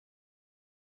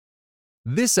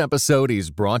This episode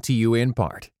is brought to you in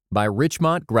part by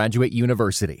Richmont Graduate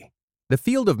University. The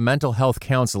field of mental health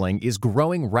counseling is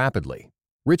growing rapidly.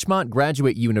 Richmont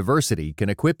Graduate University can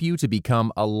equip you to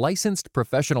become a licensed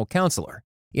professional counselor,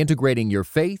 integrating your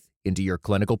faith into your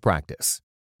clinical practice.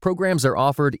 Programs are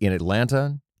offered in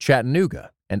Atlanta,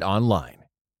 Chattanooga, and online.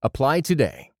 Apply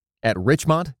today at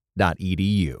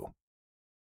richmont.edu.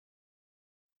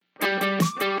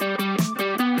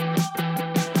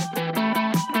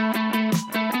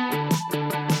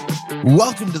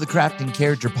 Welcome to the Crafting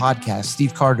Character Podcast.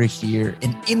 Steve Carter here,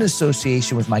 and in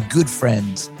association with my good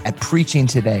friends at Preaching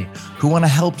Today, who want to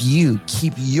help you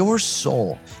keep your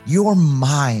soul, your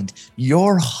mind,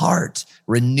 your heart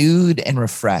renewed and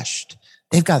refreshed.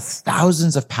 They've got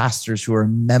thousands of pastors who are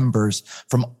members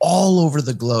from all over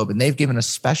the globe, and they've given a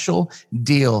special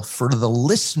deal for the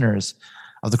listeners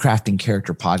of the Crafting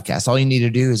Character Podcast. All you need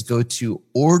to do is go to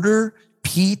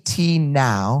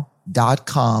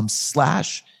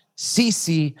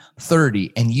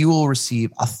orderptnow.com/CC30, and you will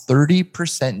receive a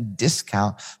 30%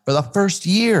 discount for the first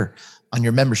year on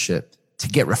your membership to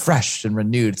get refreshed and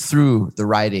renewed through the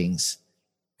writings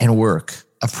and work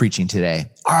of Preaching Today.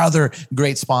 Our other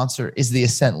great sponsor is the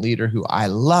Ascent Leader, who I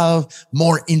love.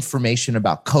 More information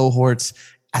about cohorts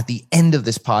at the end of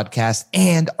this podcast,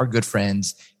 and our good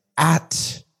friends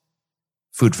at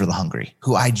Food for the Hungry,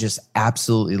 who I just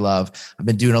absolutely love. I've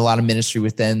been doing a lot of ministry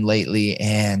with them lately,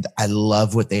 and I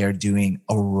love what they are doing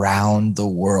around the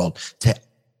world to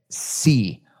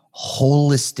see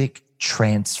holistic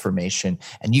transformation.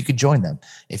 And you could join them.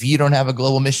 If you don't have a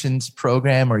global missions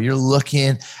program, or you're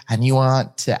looking and you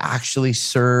want to actually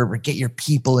serve or get your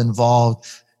people involved,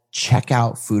 check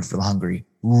out Food for the Hungry.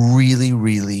 Really,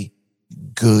 really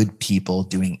good people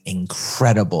doing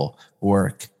incredible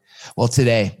work. Well,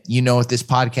 today, you know what this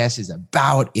podcast is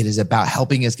about. It is about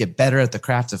helping us get better at the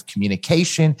craft of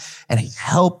communication and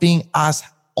helping us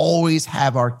always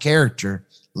have our character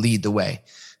lead the way.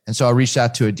 And so I reached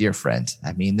out to a dear friend.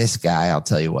 I mean, this guy, I'll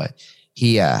tell you what,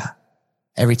 he,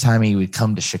 every time he would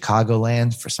come to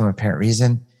Chicagoland for some apparent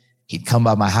reason, he'd come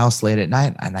by my house late at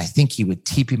night, and I think he would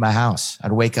TP my house.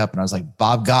 I'd wake up and I was like,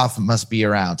 Bob Goff must be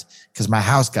around, because my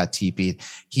house got TP'd.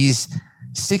 He's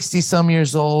 60 some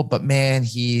years old, but man,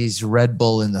 he's Red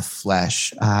Bull in the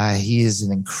flesh. He is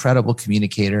an incredible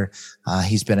communicator.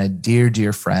 He's been a dear,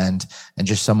 dear friend, and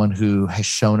just someone who has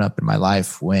shown up in my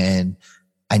life when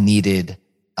I needed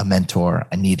a mentor,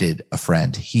 I needed a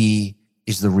friend. He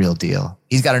is the real deal.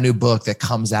 He's got a new book that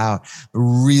comes out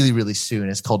really, really soon.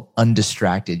 It's called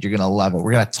Undistracted. You're going to love it.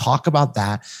 We're going to talk about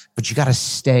that, but you got to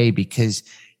stay, because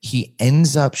he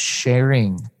ends up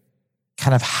sharing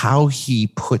kind of how he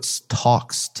puts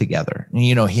talks together. And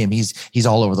you know him, he's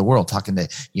all over the world talking to,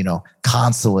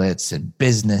 consulates and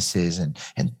businesses and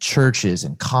churches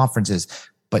and conferences.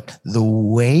 But the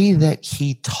way that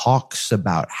he talks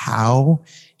about how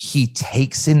he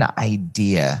takes an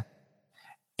idea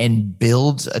and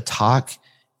builds a talk,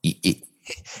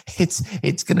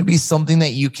 it's going to be something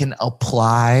that you can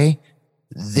apply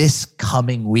this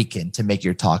coming weekend to make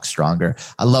your talk stronger.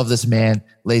 I love this man,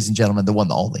 ladies and gentlemen, the one,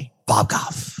 the only, Bob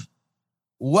Goff.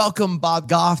 Welcome, Bob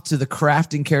Goff, to the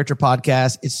Crafting Character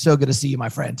Podcast. It's so good to see you, my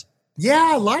friend.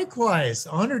 Yeah, likewise.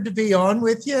 Honored to be on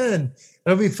with you, and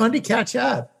it'll be fun to catch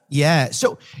up. Yeah.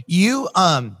 So you,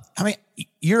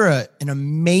 you're an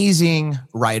amazing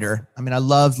writer. I mean, I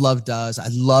loved Love Does. I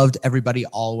loved Everybody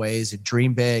Always and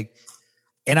Dream Big.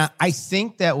 And I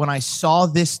think that when I saw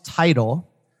this title,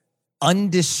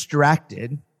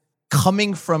 Undistracted,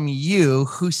 coming from you,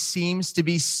 who seems to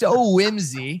be so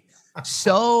whimsy,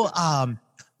 so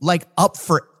up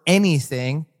for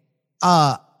anything,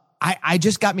 I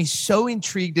just got me so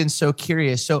intrigued and so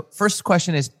curious. So first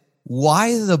question is,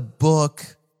 why the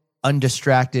book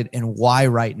Undistracted, and why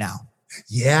right now?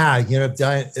 Yeah,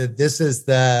 this is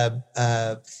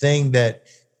the thing that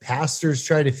pastors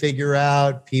try to figure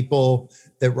out, people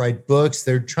that write books.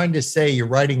 They're trying to say you're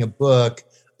writing a book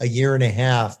a year and a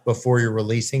half before you're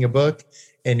releasing a book.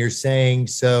 And you're saying,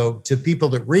 so to people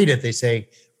that read it, they say,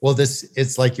 well,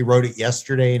 it's like you wrote it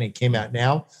yesterday and it came out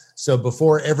now. So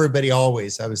before Everybody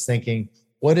Always, I was thinking,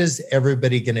 what is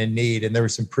everybody going to need? And there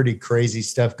was some pretty crazy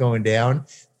stuff going down.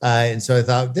 And so I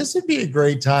thought this would be a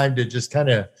great time to just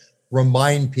kind of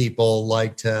remind people,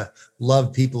 like, to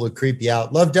love people who creep you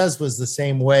out. Love Does was the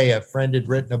same way. A friend had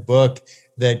written a book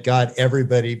that got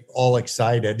everybody all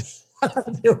excited.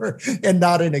 And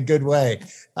not in a good way.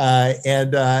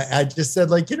 I just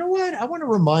said, like, you know what? I want to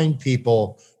remind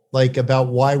people, like, about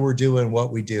why we're doing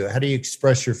what we do. How do you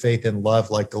express your faith in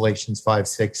love, like Galatians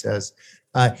 5:6 says?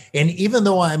 And even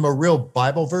though I'm a real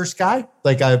Bible verse guy,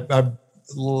 like I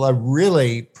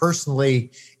really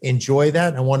personally enjoy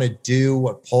that. I want to do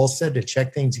what Paul said to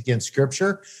check things against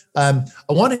Scripture. I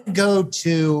want to go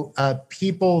to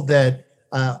people that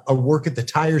work at the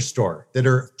tire store that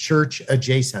are church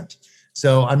adjacent.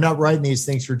 So I'm not writing these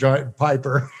things for John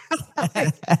Piper.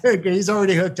 He's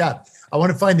already hooked up. I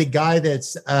want to find the guy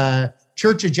that's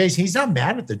church adjacent. He's not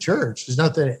mad at the church. There's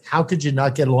nothing. How could you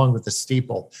not get along with the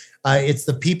steeple? It's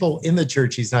the people in the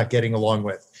church he's not getting along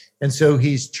with. And so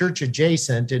he's church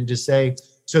adjacent. And to say,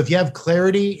 so if you have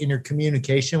clarity in your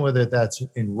communication, whether that's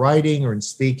in writing or in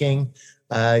speaking,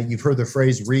 you've heard the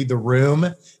phrase read the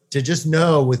room, to just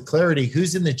know with clarity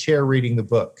who's in the chair reading the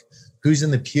book, who's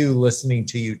in the pew listening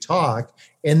to you talk,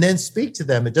 and then speak to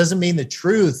them. It doesn't mean the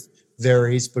truth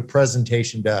varies, but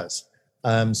presentation does.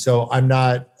 So I'm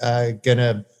not going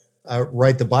to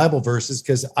write the Bible verses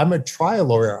because I'm a trial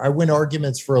lawyer. I win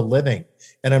arguments for a living,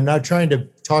 and I'm not trying to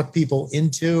talk people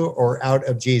into or out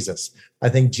of Jesus. I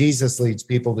think Jesus leads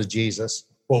people to Jesus.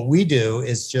 What we do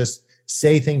is just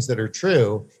say things that are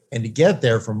true. And to get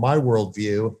there, from my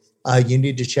worldview, you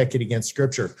need to check it against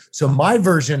Scripture. So my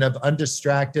version of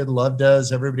undistracted, love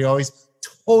does, everybody always,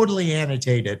 totally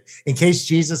annotated in case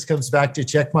Jesus comes back to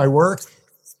check my work.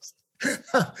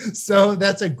 So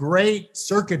that's a great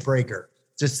circuit breaker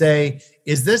to say,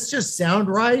 is this just sound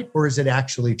right or is it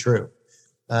actually true?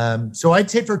 So I'd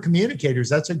say for communicators,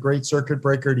 that's a great circuit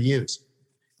breaker to use.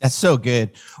 That's so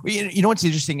good. Well, you know what's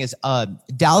interesting is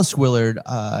Dallas Willard.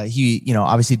 He,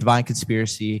 obviously Divine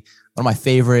Conspiracy, one of my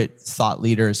favorite thought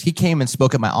leaders. He came and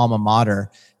spoke at my alma mater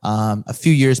a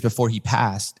few years before he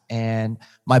passed, and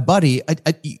my buddy,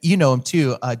 you know him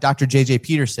too, Dr. JJ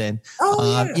Peterson.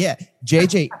 Yeah,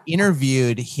 JJ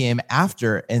interviewed him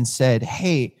after and said,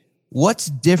 "Hey, what's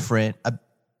different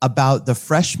about the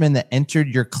freshman that entered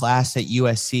your class at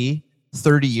USC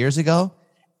 30 years ago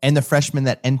and the freshman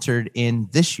that entered in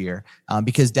this year?"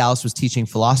 Because Dallas was teaching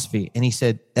philosophy. And he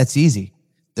said, that's easy.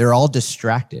 They're all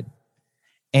distracted.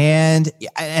 And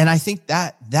I think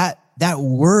that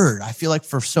word, I feel like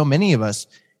for so many of us,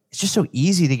 it's just so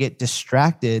easy to get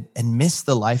distracted and miss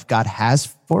the life God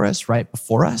has for us right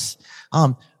before us.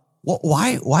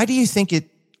 Why do you think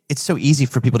it's so easy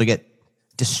for people to get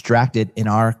distracted in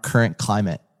our current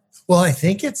climate? Well, I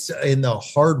think it's in the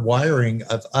hard wiring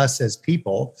of us as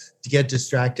people to get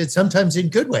distracted, sometimes in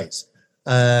good ways,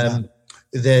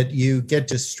 that you get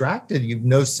distracted, you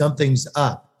know something's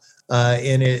up.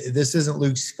 This isn't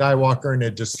Luke Skywalker and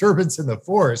a disturbance in the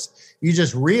force. You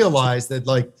just realize that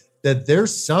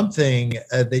there's something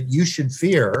that you should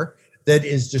fear that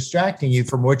is distracting you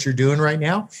from what you're doing right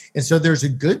now. And so there's a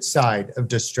good side of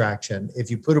distraction. If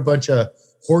you put a bunch of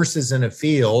horses in a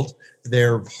field,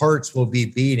 their hearts will be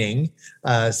beating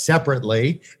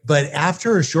separately. But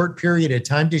after a short period of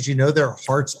time, did you know their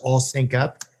hearts all sync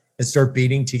up and start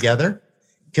beating together?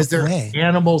 Because they're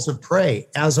animals of prey,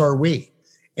 as are we.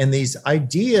 And these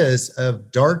ideas of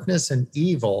darkness and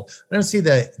evil, I don't see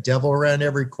the devil around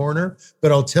every corner,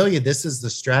 but I'll tell you, this is the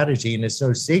strategy, and it's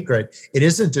no secret. It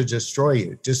isn't to destroy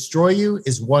you. Destroy you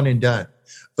is one and done.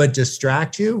 But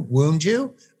distract you, wound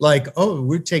you,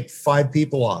 we'd take 5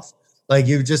 people off. Like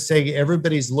you just say,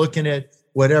 everybody's looking at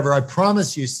whatever. I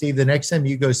promise you, Steve, the next time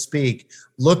you go speak,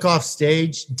 look off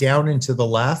stage, down and to the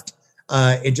left,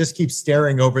 and just keep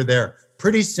staring over there.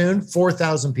 Pretty soon,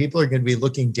 4,000 people are going to be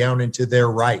looking down into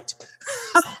their right.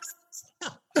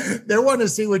 They want to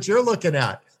see what you're looking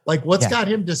at. Like what's got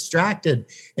him distracted.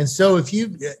 And so if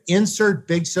you insert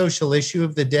big social issue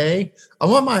of the day, I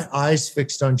want my eyes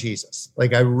fixed on Jesus.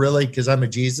 Like I really, because I'm a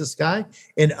Jesus guy,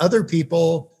 and other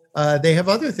people, they have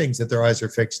other things that their eyes are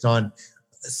fixed on.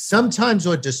 Sometimes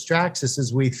what distracts us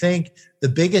is we think the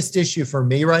biggest issue for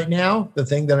me right now, the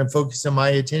thing that I'm focusing my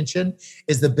attention,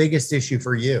 is the biggest issue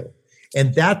for you.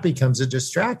 And that becomes a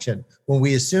distraction when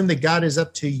we assume that God is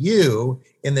up to you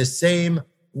in the same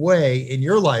way in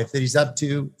your life that he's up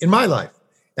to in my life.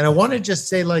 And I want to just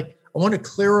say, I want to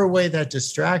clear away that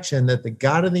distraction that the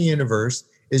God of the universe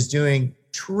is doing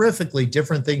terrifically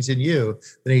different things in you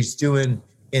than he's doing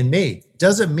in me.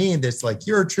 Doesn't mean that's like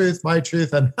your truth, my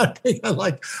truth. I'm kind of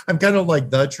like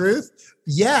the truth.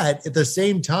 Yet at the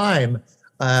same time,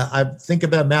 I think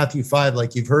about Matthew 5,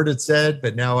 like you've heard it said,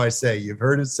 but now I say, you've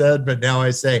heard it said, but now I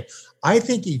say. I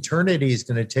think eternity is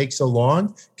going to take so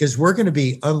long because we're going to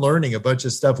be unlearning a bunch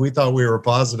of stuff we thought we were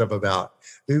positive about.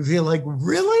 We feel like,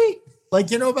 really?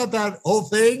 About that whole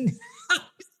thing?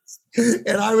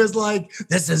 And I was like,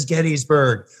 this is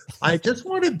Gettysburg. I just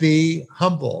want to be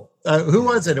humble. Who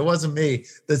was it? It wasn't me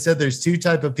that said there's 2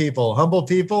 types of people, humble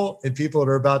people and people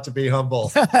that are about to be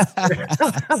humble.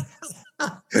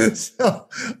 So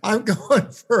I'm going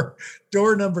for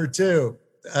door number 2.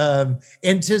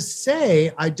 And to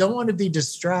say, I don't want to be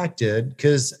distracted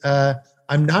because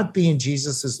I'm not being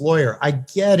Jesus's lawyer. I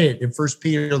get it in First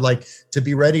Peter, like to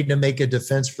be ready to make a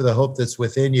defense for the hope that's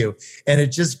within you. And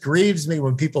it just grieves me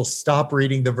when people stop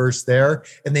reading the verse there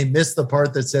and they miss the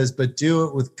part that says, but do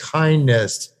it with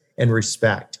kindness and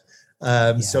respect.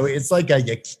 So it's like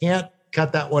you can't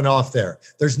cut that one off there.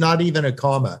 There's not even a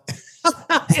comma.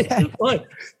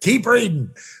 Keep reading.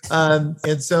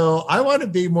 And so I want to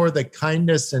be more the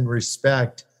kindness and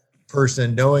respect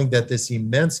person, knowing that this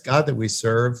immense God that we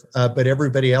serve, but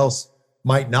everybody else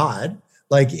might not,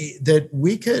 like that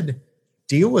we could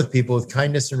deal with people with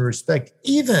kindness and respect,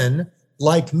 even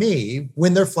like me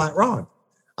when they're flat wrong.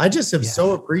 I just have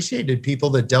so appreciated people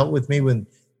that dealt with me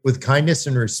with kindness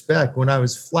and respect when I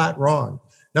was flat wrong.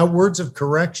 Not words of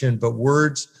correction, but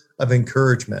words of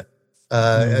encouragement.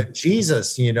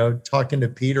 Jesus, talking to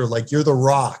Peter, like, you're the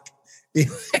rock. He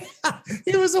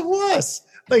was a wuss.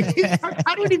 Like,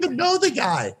 I don't even know the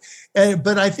guy.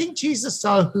 But I think Jesus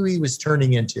saw who he was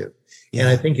turning into. Yeah. And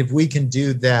I think if we can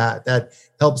do that, that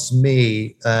helps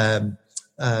me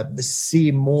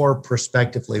see more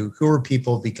prospectively who are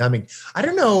people becoming. I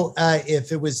don't know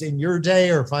if it was in your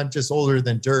day or if I'm just older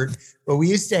than dirt, but we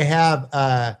used to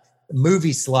have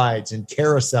movie slides and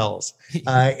carousels.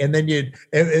 And then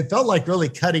it felt like really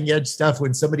cutting edge stuff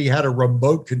when somebody had a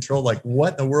remote control, like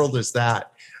what in the world is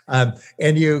that?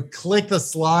 And you click the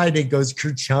slide, it goes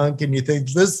kerchunk, and you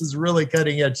think this is really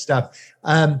cutting edge stuff.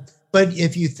 But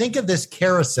if you think of this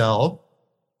carousel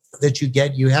that you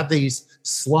get, you have these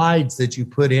slides that you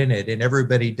put in it, and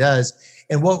everybody does.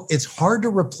 And it's hard to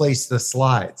replace the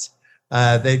slides.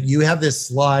 That you have this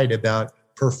slide about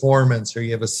performance, or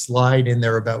you have a slide in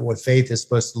there about what faith is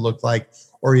supposed to look like,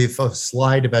 or you have a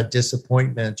slide about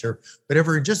disappointment or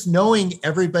whatever. Just knowing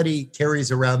everybody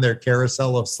carries around their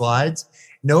carousel of slides,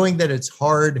 knowing that it's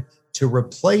hard to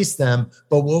replace them,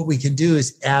 but what we can do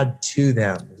is add to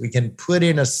them. We can put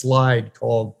in a slide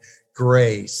called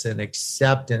grace and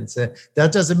acceptance. And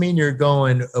that doesn't mean you're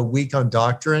going a week on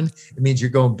doctrine. It means you're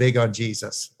going big on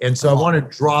Jesus. And so I want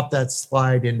to drop that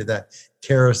slide into the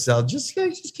carousel. Just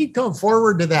keep going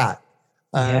forward to that.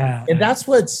 And that's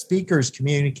what speakers,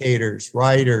 communicators,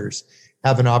 writers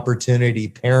have an opportunity,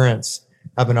 parents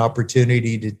have an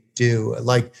opportunity to do,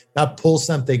 like not pull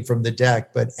something from the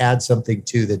deck, but add something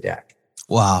to the deck.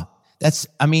 Wow.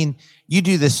 You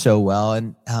do this so well.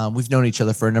 And we've known each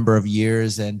other for a number of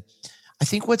years. And I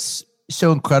think what's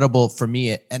so incredible for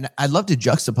me, and I'd love to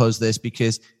juxtapose this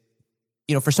because,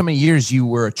 for so many years you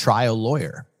were a trial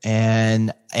lawyer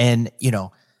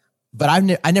but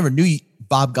I never knew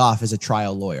Bob Goff as a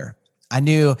trial lawyer. I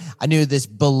knew this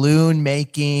balloon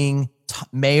making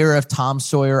mayor of Tom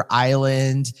Sawyer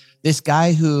Island, this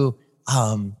guy who,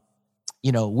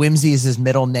 Whimsy is his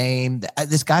middle name.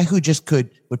 This guy who just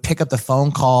would pick up the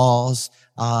phone calls,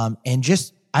 and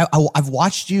just, I've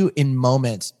watched you in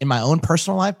moments in my own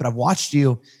personal life, but I've watched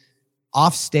you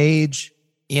off stage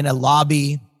in a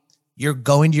lobby. You're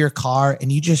going to your car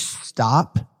and you just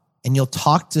stop and you'll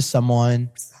talk to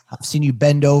someone. I've seen you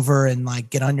bend over and like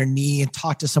get on your knee and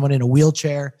talk to someone in a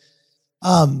wheelchair.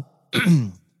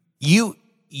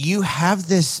 You have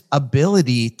this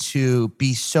ability to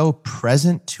be so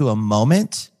present to a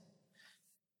moment.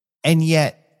 And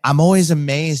yet I'm always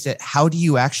amazed at how do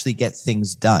you actually get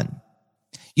things done?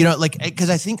 Because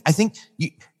I think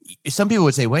some people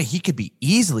would say, well, he could be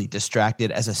easily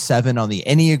distracted as a 7 on the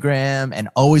Enneagram and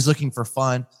always looking for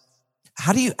fun.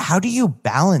 How do you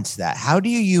balance that? How do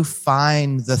you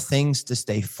find the things to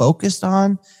stay focused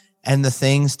on and the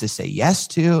things to say yes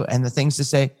to and the things to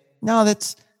say, no,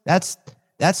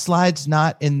 that slide's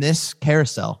not in this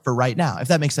carousel for right now, if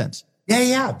that makes sense?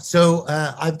 Yeah. So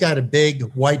I've got a big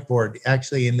whiteboard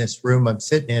actually in this room I'm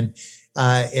sitting in.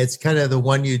 It's kind of the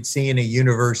one you'd see in a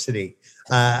university.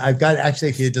 I've got, actually,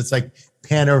 if you just like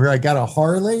pan over, I got a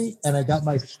Harley and I got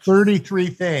my 33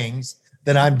 things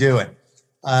that I'm doing.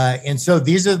 And so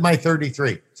these are my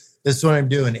 33. This is what I'm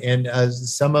doing. And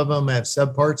some of them have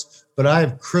subparts, but I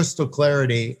have crystal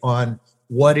clarity on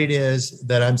what it is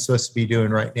that I'm supposed to be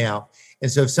doing right now.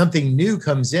 And so if something new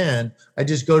comes in, I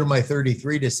just go to my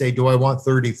 33 to say, do I want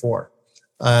 34?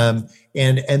 And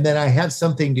then I have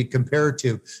something to compare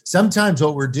to. Sometimes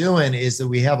what we're doing is that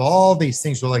we have all these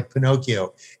things. We're like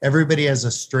Pinocchio. Everybody has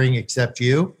a string except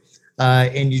you.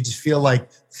 And you just feel like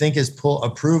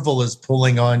approval is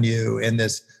pulling on you. And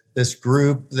this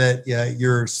group that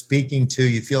you're speaking to,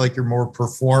 you feel like you're more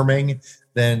performing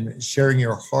than sharing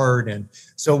your heart. And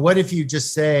so what if you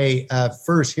just say,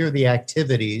 first, here are the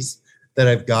activities that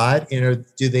I've got, do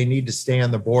they need to stay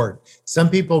on the board? Some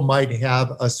people might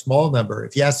have a small number.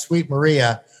 If you ask Sweet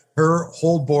Maria, her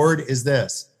whole board is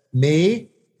this: me,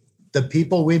 the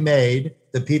people we made,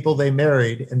 the people they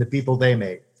married, and the people they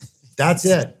made. That's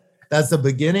it. That's the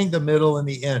beginning, the middle, and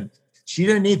the end. She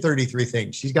didn't need 33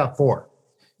 things. She's got 4.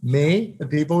 Me, the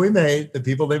people we made, the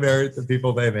people they married, the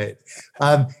people they made.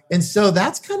 And so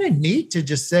that's kind of neat to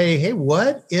just say, hey,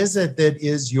 what is it that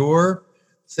is your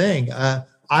thing?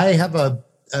 I have a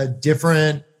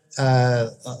different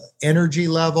energy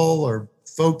level or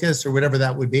focus or whatever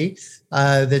that would be.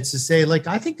 That's to say, like,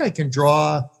 I think I can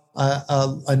draw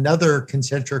another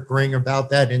concentric ring about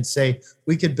that and say,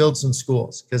 we could build some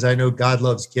schools because I know God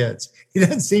loves kids. He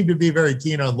doesn't seem to be very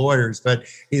keen on lawyers, but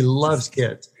he loves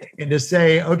kids. And to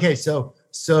say, okay, so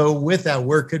with that,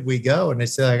 where could we go? And I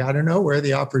say, like, I don't know, where are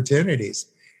the opportunities?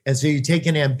 And so you take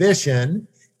an ambition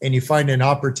and you find an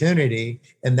opportunity,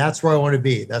 and that's where I want to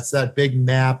be. That's that big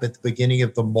map at the beginning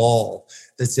of the mall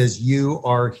that says you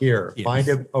are here. Yeah.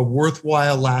 Find a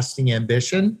worthwhile, lasting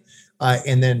ambition,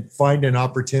 and then find an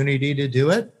opportunity to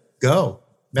do it. Go.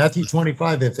 Matthew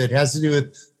 25, if it has to do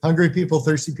with hungry people,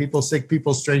 thirsty people, sick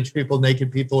people, strange people,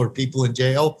 naked people, or people in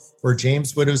jail, or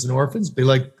James, widows, and orphans, be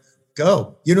like,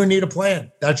 go. You don't need a plan.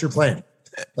 That's your plan.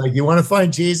 Like, you want to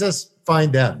find Jesus,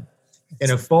 find them. And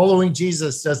if following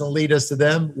Jesus doesn't lead us to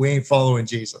them, we ain't following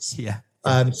Jesus. Yeah.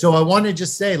 So I want to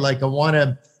just say, like, I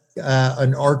want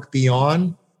an arc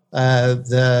beyond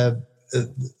the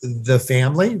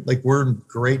family. Like, we're in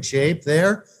great shape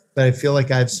there, but I feel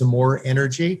like I have some more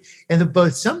energy.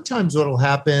 But sometimes what will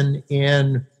happen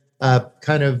in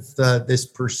kind of this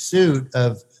pursuit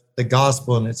of the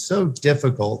gospel, and it's so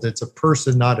difficult, it's a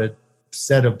person, not a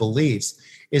set of beliefs,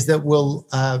 is that we'll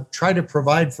try to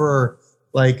provide for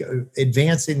like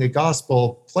advancing the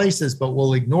gospel places, but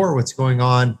we'll ignore what's going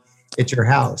on at your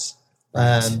house.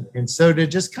 And so to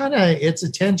just kind of, it's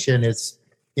a tension. It's,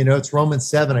 it's Romans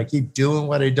 7. I keep doing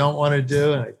what I don't want to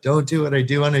do, and I don't do what I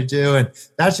do want to do. And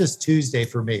that's just Tuesday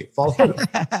for me, followed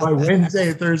by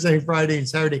Wednesday, Thursday, Friday, and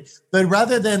Saturday. But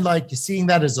rather than like seeing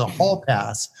that as a hall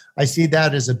pass, I see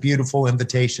that as a beautiful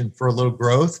invitation for a little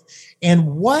growth.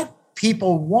 And what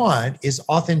people want is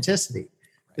authenticity,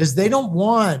 because they don't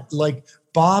want like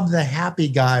Bob the happy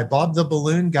guy, Bob the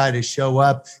balloon guy to show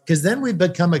up, because then we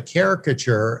become a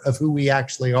caricature of who we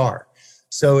actually are.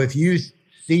 So if you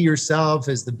see yourself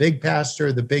as the big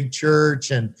pastor, the big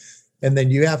church, and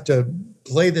then you have to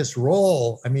play this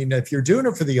role. I mean, if you're doing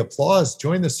it for the applause,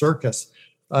 join the circus.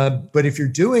 But if you're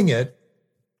doing it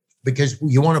because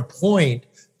you want to point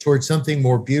towards something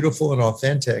more beautiful and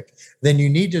authentic, then you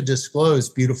need to disclose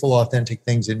beautiful, authentic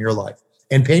things in your life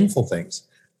and painful things.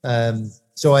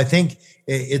 So I think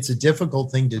it's a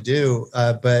difficult thing to do.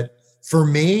 But for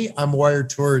me, I'm wired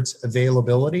towards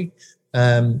availability.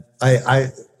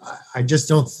 I just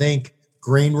don't think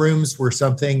green rooms were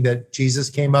something that Jesus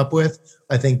came up with.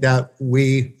 I think that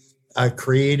we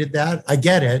created that. I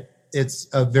get it. It's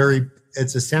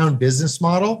a sound business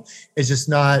model. It's just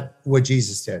not what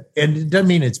Jesus did. And it doesn't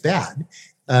mean it's bad.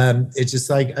 It's just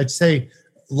like, I'd say,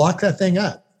 lock that thing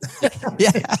up.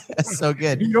 Yeah, that's so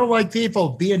good. If you don't like people,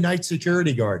 be a night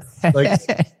security guard. Like,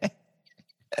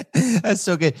 that's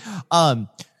so good.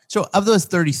 So of those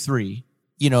 33,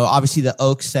 obviously the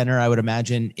Oak Center, I would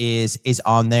imagine is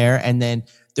on there. And then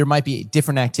there might be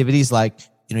different activities like,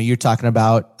 you're talking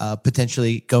about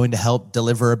potentially going to help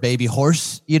deliver a baby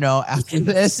horse, after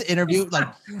this interview. Like,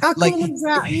 how cool is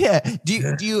that? Yeah.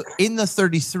 Do you, in the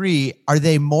 33, are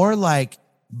they more like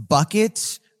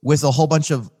buckets with a whole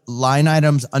bunch of line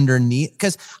items underneath?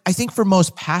 Because I think for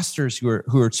most pastors who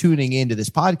are tuning into this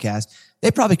podcast,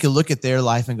 they probably could look at their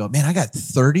life and go, man, I got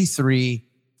 33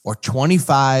 or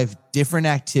 25 different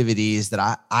activities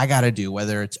that I got to do,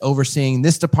 whether it's overseeing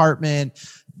this department,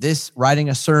 this writing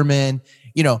a sermon,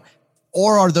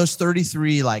 or are those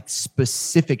 33 like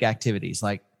specific activities?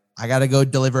 Like, I got to go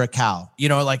deliver a cow,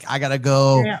 like I got to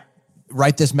go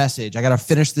write this message. I got to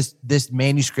finish this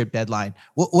manuscript deadline.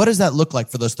 What does that look like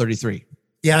for those 33?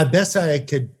 Yeah, I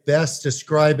could best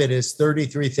describe it as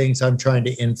 33 things I'm trying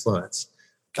to influence.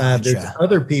 Gotcha. There's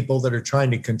other people that are trying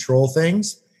to control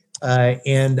things.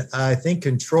 And I think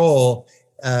control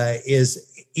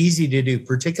is easy to do,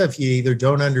 particularly if you either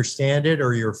don't understand it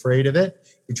or you're afraid of it,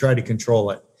 you try to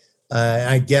control it.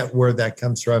 I get where that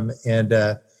comes from, and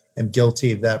am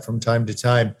guilty of that from time to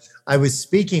time. I was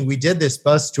speaking, we did this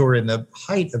bus tour in the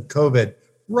height of COVID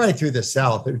right through the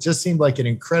South. It just seemed like an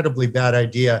incredibly bad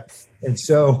idea. And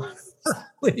so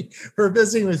we were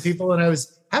visiting with people, and I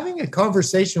was having a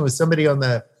conversation with somebody on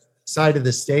the side of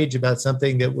the stage about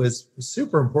something that was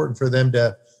super important for them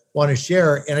to want to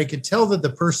share. And I could tell that the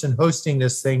person hosting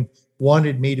this thing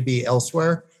wanted me to be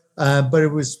elsewhere. But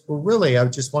it was really, I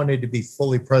just wanted to be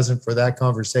fully present for that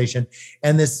conversation.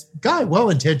 And this guy,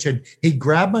 well-intentioned, he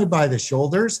grabbed me by the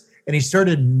shoulders and he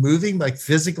started moving, like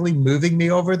physically moving me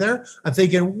over there. I'm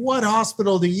thinking, what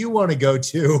hospital do you want to go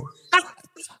to?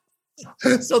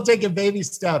 Still taking baby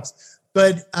steps.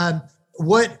 But on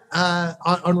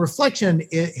reflection,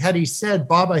 had he said,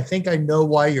 Bob, I think I know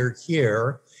why you're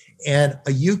here. And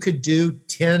you could do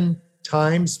 10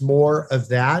 times more of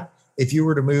that if you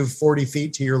were to move 40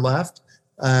 feet to your left,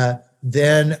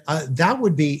 then that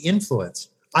would be influence.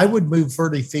 I would move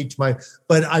 30 feet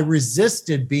but I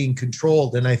resisted being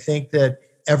controlled. And I think that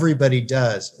everybody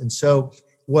does. And so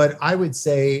what I would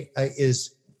say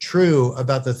is true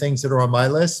about the things that are on my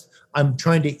list. I'm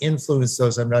trying to influence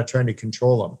those. I'm not trying to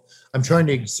control them. I'm trying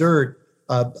to exert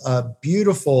a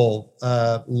beautiful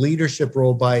leadership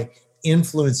role by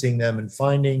influencing them and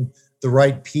finding the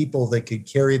right people that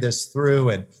could carry this through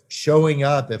and showing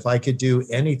up. If I could do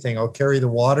anything, I'll carry the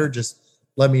water. Just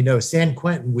let me know. San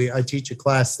Quentin, I teach a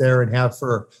class there and have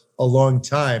for a long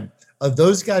time.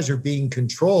 Those guys are being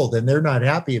controlled and they're not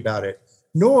happy about it,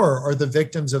 nor are the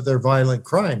victims of their violent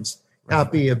crimes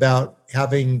happy about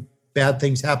having bad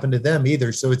things happen to them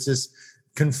either. So it's this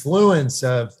confluence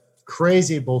of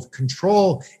crazy, both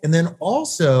control and then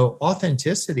also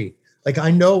authenticity. Like, I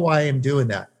know why I'm doing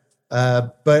that.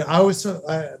 But I was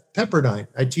Pepperdine.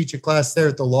 I teach a class there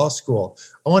at the law school.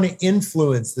 I want to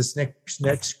influence this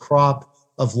next crop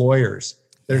of lawyers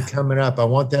that are coming up. I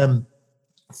want them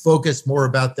focused more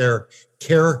about their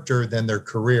character than their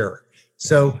career.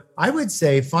 So I would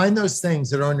say find those things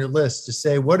that are on your list to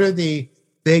say, what are the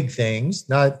big things,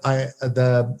 not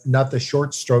the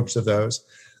short strokes of those,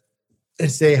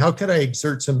 and say, how could I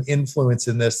exert some influence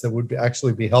in this that would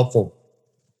actually be helpful?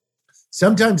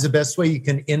 Sometimes the best way you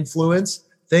can influence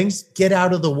things, get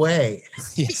out of the way.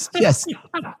 Yes.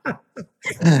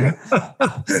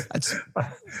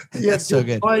 That's so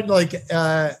good. Find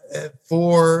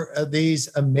for these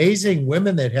amazing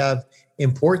women that have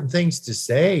important things to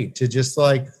say, to just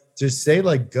say,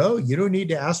 go. You don't need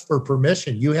to ask for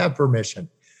permission. You have permission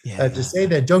to say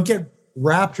that. Don't get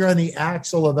wrapped around the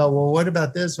axle about, well, what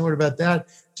about this and what about that?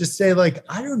 Just say,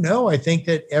 I don't know. I think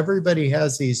that everybody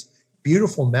has these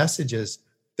beautiful messages.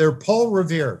 They're Paul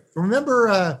Revere.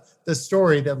 Remember the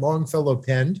story that Longfellow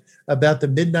penned about the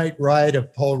midnight ride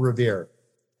of Paul Revere?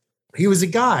 He was a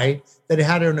guy that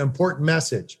had an important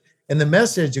message. And the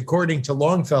message, according to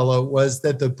Longfellow, was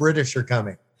that the British are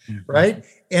coming, right?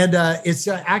 And it's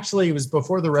actually, it was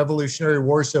before the Revolutionary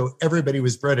War, so everybody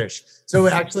was British. So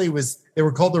it actually they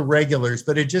were called the regulars,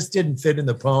 but it just didn't fit in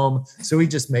the poem. So he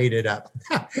just made it up,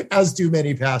 as do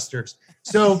many pastors.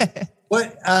 So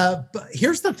but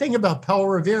here's the thing about Paul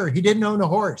Revere. He didn't own a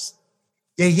horse.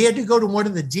 He had to go to one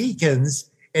of the deacons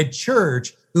at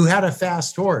church who had a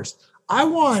fast horse. I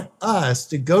want us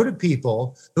to go to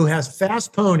people who has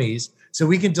fast ponies so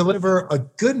we can deliver a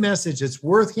good message that's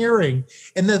worth hearing.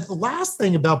 And the last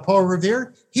thing about Paul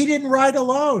Revere, he didn't ride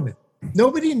alone.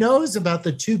 Nobody knows about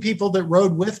the two people that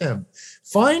rode with him.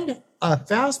 Find a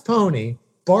fast pony,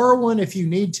 borrow one if you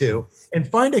need to, and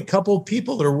find a couple of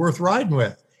people that are worth riding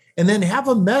with. And then have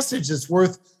a message that's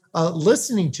worth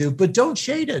listening to, but don't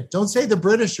shade it. Don't say the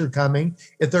British are coming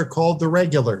if they're called the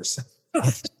regulars.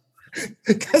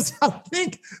 Because I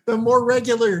think the more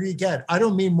regular you get, I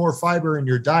don't mean more fiber in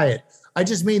your diet. I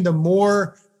just mean the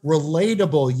more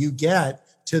relatable you get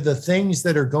to the things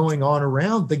that are going on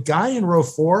around. The guy in row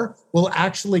 4 will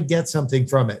actually get something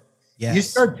from it. Yes. You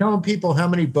start telling people how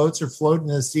many boats are floating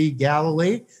in the Sea of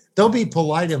Galilee, they'll be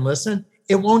polite and listen.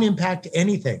 It won't impact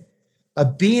anything.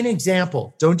 Be an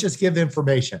example. Don't just give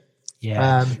information.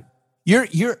 Yeah.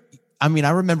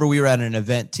 I remember we were at an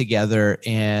event together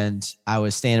and I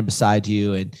was standing beside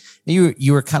you and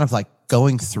you were kind of like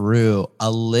going through a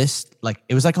list, like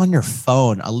it was like on your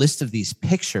phone, a list of these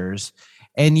pictures.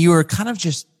 And you were kind of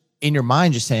just in your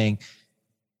mind, just saying,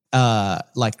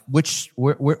 which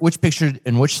picture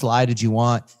and which slide did you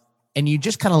want? And you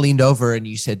just kind of leaned over and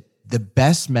you said, the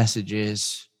best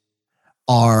messages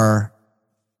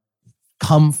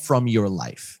come from your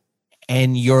life.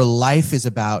 And your life is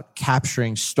about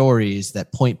capturing stories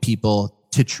that point people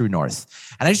to true north.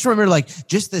 And I just remember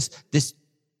just this,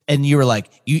 and you were like,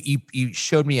 you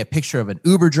showed me a picture of an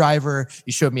Uber driver.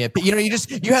 You showed me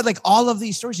you had all of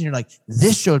these stories and you're like,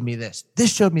 this showed me this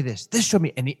showed me this showed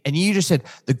me. And you just said,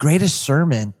 the greatest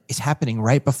sermon is happening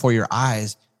right before your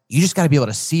eyes. You just got to be able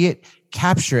to see it,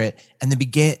 capture it, and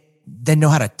then know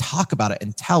how to talk about it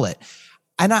and tell it.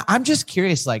 And I'm just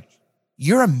curious,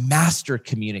 you're a master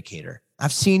communicator.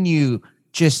 I've seen you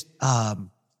just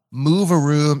move a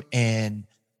room in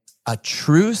a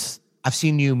truth, I've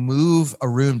seen you move a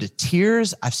room to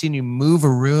tears. I've seen you move a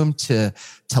room to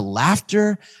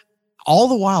laughter, all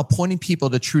the while pointing people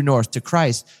to true north, to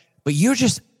Christ. But you're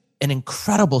just an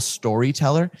incredible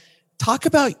storyteller. Talk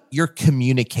about your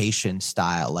communication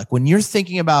style. Like when you're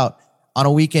thinking about on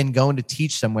a weekend going to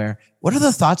teach somewhere, what are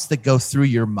the thoughts that go through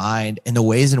your mind and the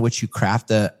ways in which you craft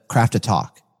a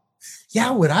talk? Yeah,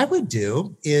 what I would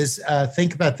do is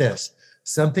think about this.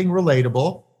 Something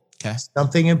relatable, Okay.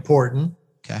 something important,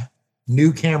 Okay.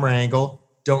 new camera angle,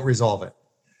 don't resolve it.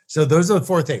 So those are the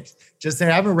 4 things. Just say,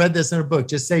 I haven't read this in a book.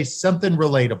 Just say something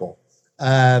relatable.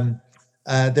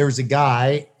 There was a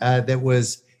guy that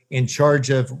was in charge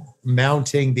of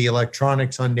mounting the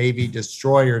electronics on Navy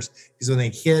destroyers, because when they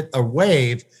hit a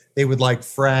wave, they would like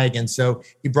frag. And so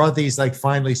he brought these like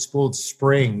finely spooled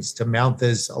springs to mount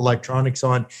this electronics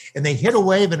on, and they hit a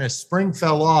wave and a spring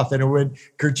fell off and it went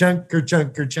kerchunk,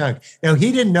 kerchunk, kerchunk. Now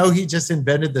he didn't know he just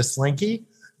invented the slinky,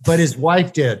 but his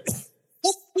wife did.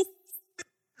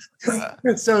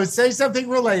 So say something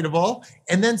relatable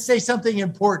and then say something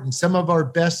important. Some of our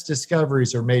best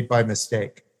discoveries are made by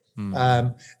mistake.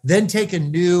 Then take a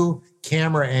new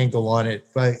camera angle on it,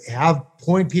 but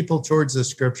point people towards the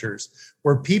scriptures,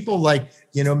 where people like,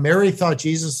 Mary thought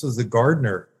Jesus was the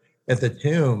gardener at the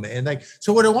tomb. And like,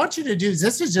 so what I want you to do is,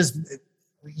 this is just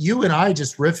you and I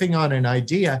just riffing on an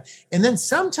idea. And then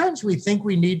sometimes we think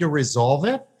we need to resolve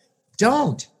it.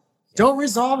 Don't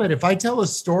resolve it. If I tell a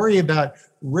story about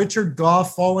Richard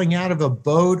Goff falling out of a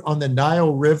boat on the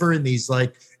Nile River in these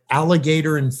like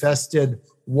alligator infested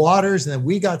waters, and then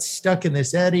we got stuck in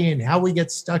this eddy, and how we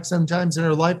get stuck sometimes in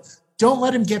our life, don't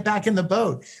let him get back in the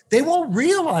boat. They won't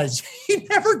realize he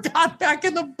never got back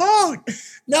in the boat.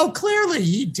 Now, clearly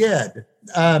he did.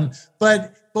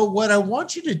 But what I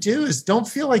want you to do is don't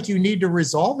feel like you need to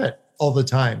resolve it all the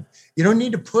time. You don't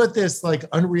need to put this like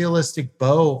unrealistic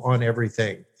bow on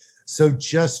everything. So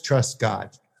just trust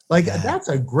God. That's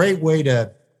a great way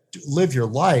to live your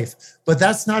life, but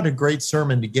that's not a great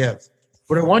sermon to give.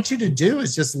 What I want you to do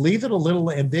is just leave it a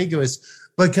little ambiguous,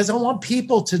 because I want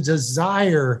people to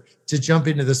desire to jump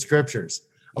into the scriptures.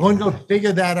 I want to go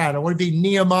figure that out. I want to be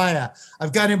Nehemiah.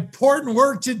 I've got important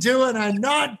work to do and I'm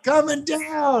not coming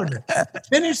down.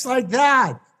 Finish like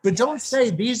that. But don't say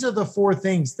these are the 4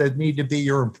 things that need to be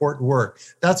your important work.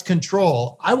 That's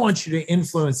control. I want you to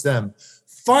influence them.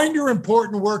 Find your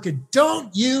important work and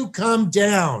don't you come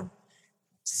down.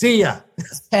 See ya.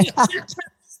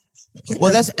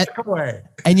 Well,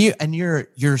 and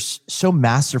you're so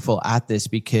masterful at this,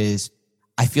 because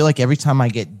I feel like every time I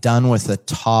get done with a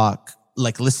talk,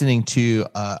 like listening to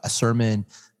a sermon,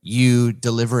 you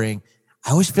delivering,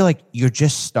 I always feel like you're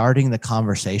just starting the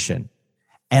conversation,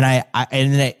 and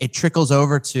and then it trickles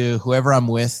over to whoever I'm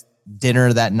with,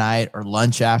 dinner that night or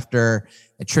lunch after.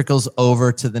 It trickles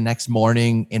over to the next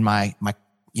morning in my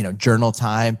journal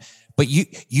time. But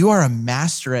you are a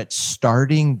master at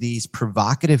starting these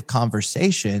provocative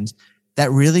conversations that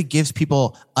really gives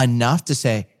people enough to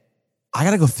say, I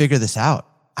got to go figure this out.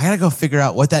 I got to go figure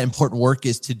out what that important work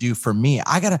is to do for me.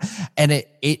 And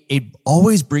it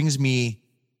always brings me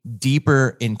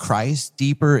deeper in Christ,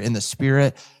 deeper in the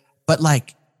Spirit, but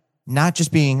like not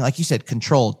just being, like you said,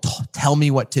 controlled, tell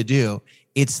me what to do.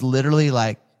 It's literally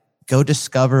like, go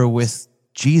discover with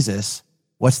Jesus,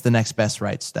 what's the next best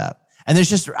right step. And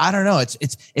there's just, I don't know,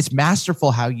 it's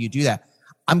masterful how you do that.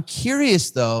 I'm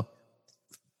curious though,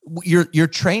 you're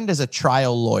trained as a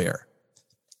trial lawyer,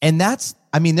 and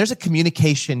there's a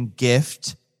communication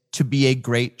gift to be a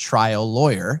great trial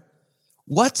lawyer.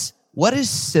 What is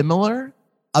similar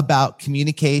about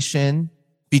communication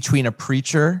between a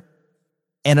preacher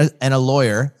and a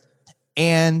lawyer?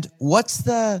 And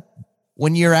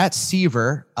when you're at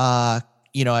Seaver, at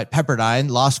Pepperdine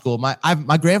Law School,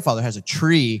 my grandfather has a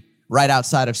tree right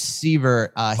outside of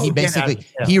Seaver.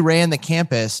 He ran the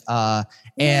campus,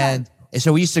 and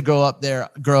so we used to go up there.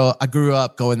 I grew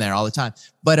up going there all the time.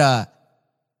 But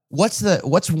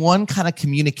what's one kind of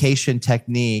communication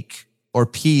technique or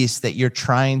piece that you're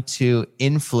trying to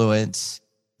influence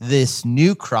this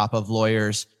new crop of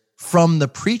lawyers from the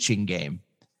preaching game,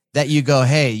 that you go,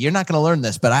 hey, you're not going to learn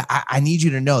this, but I need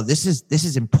you to know this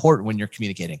is important when you're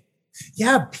communicating?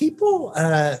 Yeah, people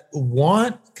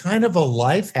want kind of a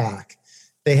life hack.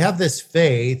 They have this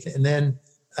faith, and then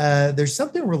there's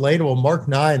something relatable. Mark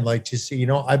 9, like to say,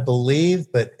 I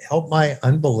believe, but help my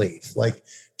unbelief. Like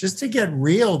just to get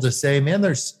real, to say, man,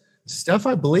 there's stuff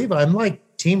I believe. I'm like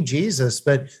Team Jesus,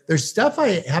 but there's stuff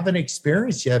I haven't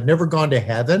experienced yet. I've never gone to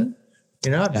heaven.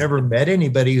 I've never met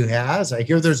anybody who has. I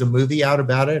hear there's a movie out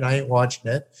about it. I ain't watching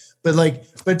it.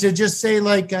 But to just say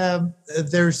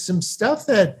there's some stuff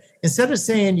that, instead of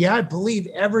saying, yeah, I believe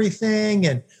everything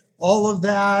and all of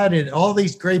that and all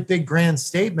these great big grand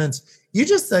statements. You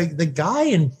just the guy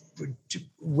in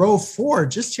row 4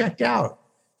 just checked out.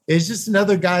 It's just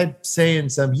another guy saying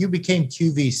you became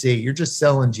QVC. You're just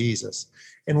selling Jesus.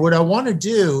 And what I want to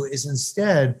do is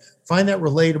instead find that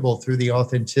relatable through the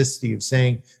authenticity of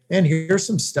saying, man, here's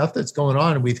some stuff that's going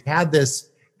on. And we've had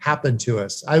this happen to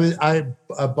us. I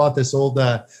bought this old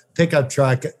pickup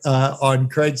truck on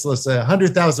Craigslist,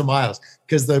 100,000 miles,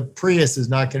 because the Prius is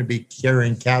not going to be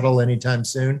carrying cattle anytime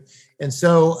soon. And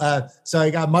so I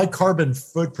got, my carbon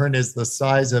footprint is the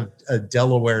size of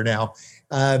Delaware now.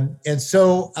 And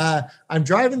so I'm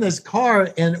driving this car,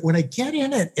 and when I get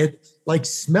in it, it like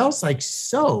smells like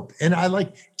soap, and I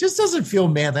like, just doesn't feel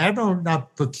manly. I'm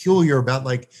not peculiar about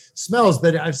like smells,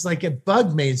 but I was like, it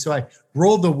bugged me. And so I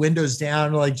rolled the windows down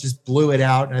and like just blew it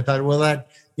out. And I thought, well, that,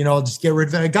 I'll just get rid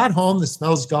of it. I got home, the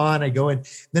smell's gone. I go in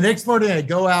the next morning, I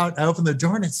go out, I open the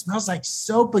door, and it smells like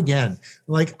soap again.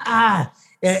 I'm like,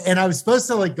 And I was supposed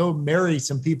to like go marry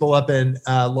some people up in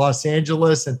Los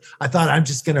Angeles. And I thought, I'm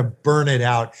just going to burn it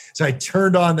out. So I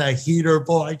turned on the heater.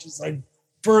 I just like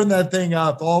burned that thing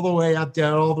up all the way up,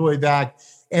 down, all the way back.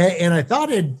 And I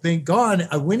thought it had been gone.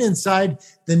 I went inside.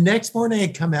 The next morning I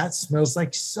come out, smells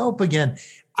like soap again.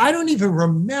 I don't even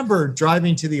remember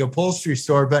driving to the upholstery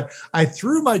store, but I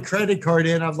threw my credit card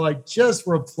in. I'm like, just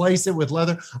replace it with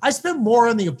leather. I spent more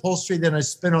on the upholstery than I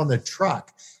spent on the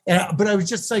truck. But I was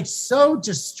just like so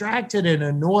distracted and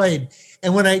annoyed.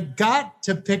 And when I got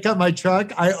to pick up my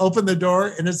truck, I opened the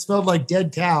door and it smelled like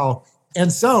dead cow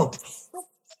and soap.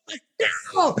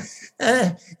 No.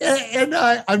 And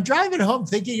I'm driving home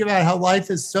thinking about how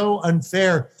life is so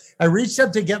unfair. I reached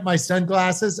up to get my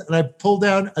sunglasses and I pulled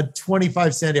down a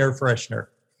 25-cent air freshener.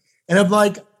 And I'm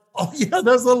like, oh,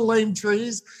 those little lame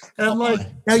trees. And I'm like,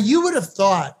 now you would have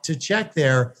thought to check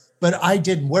there, but I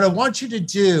didn't. What I want you to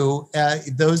do,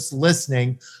 those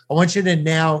listening, I want you to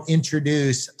now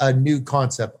introduce a new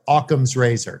concept, Occam's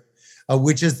razor,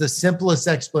 which is the simplest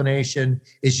explanation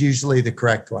is usually the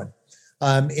correct one.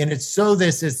 And it's so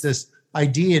this is this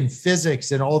idea in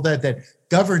physics and all that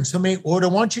governs so many. What I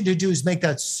want you to do is make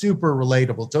that super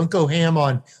relatable. Don't go ham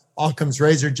on Occam's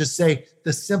razor. Just say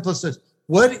the simplest.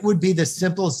 What would be the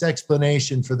simplest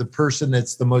explanation for the person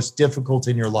that's the most difficult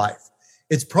in your life?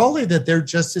 It's probably that they're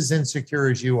just as insecure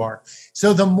as you are.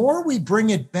 So the more we bring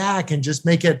it back and just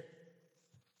make it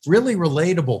really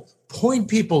relatable, point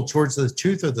people towards the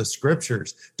truth of the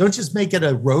scriptures. Don't just make it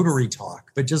a rotary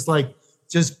talk, but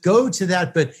just go to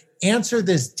that, but answer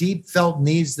this deep felt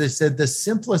needs that said the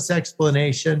simplest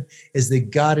explanation is that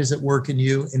God is at work in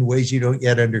you in ways you don't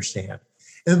yet understand.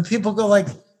 And people go like,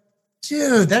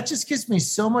 dude, that just gives me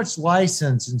so much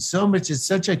license and so much. It's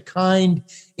such a kind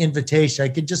invitation. I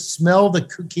could just smell the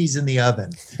cookies in the oven.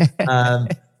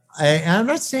 I'm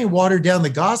not saying water down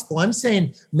the gospel. I'm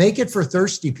saying make it for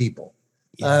thirsty people.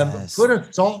 Yes. Put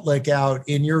a salt lick out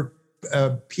in your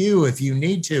pew if you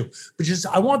need to, but just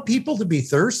I want people to be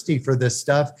thirsty for this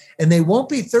stuff, and they won't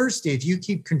be thirsty if you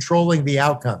keep controlling the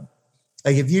outcome.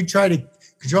 Like if you try to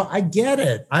control, I get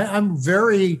it. I'm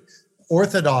very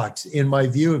orthodox in my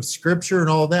view of scripture and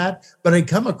all that, but I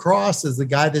come across as the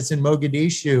guy that's in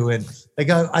Mogadishu, and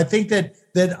like I think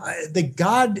that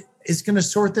God is going to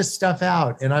sort this stuff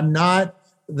out, and I'm not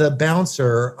the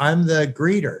bouncer, I'm the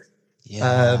greeter.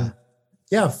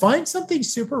 Find something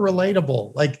super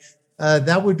relatable. Like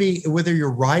that would be whether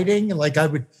you're writing, like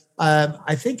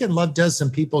I think in Love Does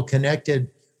some people connected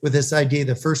with this idea.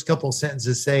 The first couple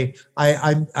sentences say,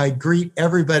 I greet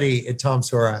everybody at Tom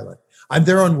Sawyer Island. I'm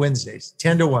there on Wednesdays,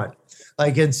 10 to 1.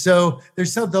 And so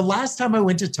the last time I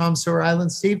went to Tom Sawyer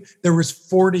Island, Steve, there was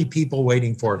 40 people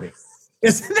waiting for me.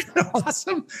 Isn't that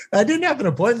awesome? I didn't have an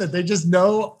appointment. They just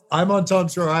know I'm on Tom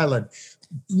Sawyer Island.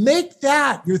 Make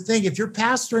that your thing. If you're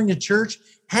pastoring a church,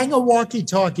 hang a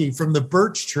walkie-talkie from the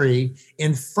birch tree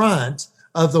in front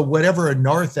of the whatever a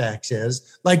narthex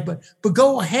is. But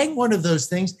go hang one of those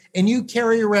things and you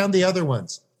carry around the other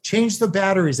ones. Change the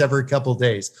batteries every couple of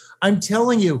days. I'm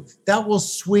telling you, that will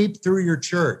sweep through your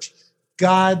church.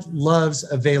 God loves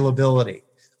availability.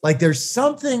 Like there's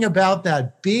something about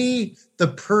that. Be the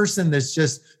person that's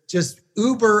just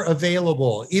uber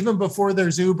available, even before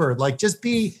there's Uber. Like just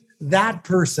be that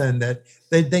person that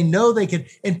they know they can,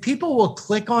 and people will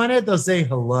click on it. They'll say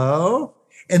hello.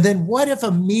 And then what if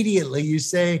immediately you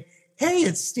say, hey,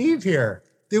 it's Steve here?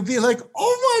 They'll be like,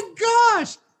 oh my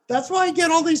gosh, that's why I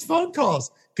get all these phone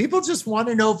calls. People just want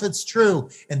to know if it's true.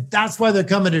 And that's why they're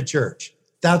coming to church.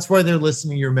 That's why they're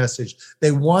listening to your message.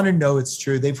 They want to know it's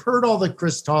true. They've heard all the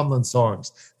Chris Tomlin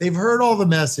songs. They've heard all the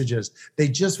messages. They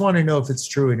just want to know if it's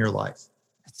true in your life.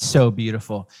 So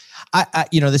beautiful.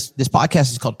 This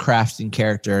podcast is called Crafting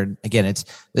Character. And again, it's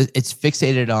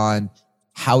fixated on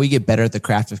how we get better at the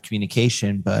craft of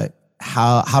communication, but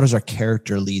how does our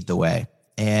character lead the way?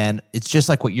 And it's just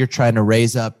like what you're trying to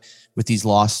raise up with these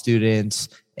law students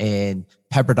and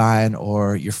Pepperdine,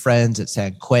 or your friends at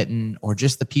San Quentin, or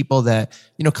just the people that,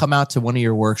 come out to one of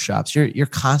your workshops. You're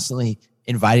constantly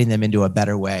inviting them into a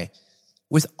better way.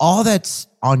 With all that's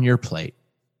on your plate,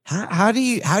 how do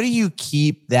you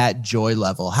keep that joy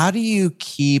level? How do you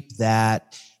keep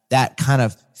that kind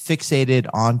of fixated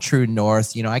on true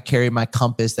north? I carry my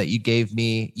compass that you gave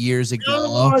me years ago.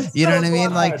 Oh, you know what I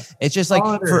mean? Like, it's just like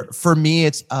for me,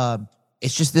 it's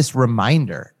just this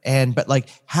reminder. But like,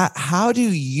 how do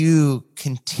you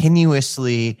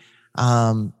continuously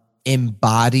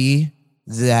embody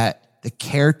that the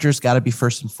character's got to be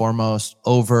first and foremost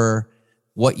over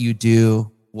what you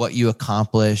do, what you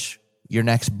accomplish, your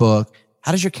next book?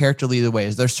 How does your character lead the way?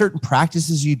 Is there certain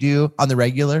practices you do on the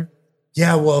regular?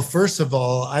 Yeah, well, first of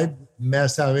all, I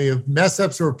mess up. If mess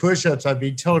ups were push-ups, I'd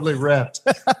be totally ripped.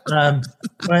 But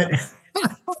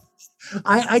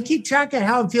I keep track of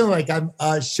how I'm feeling. Like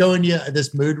I'm showing you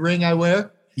this mood ring I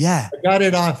wear. Yeah. I got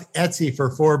it off Etsy for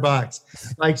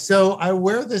 $4. Like, so I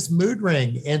wear this mood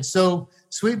ring. And so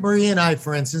Sweet Marie and I,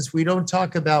 for instance, we don't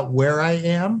talk about where I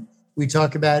am. We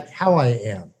talk about how I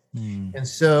am. And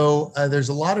so there's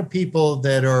a lot of people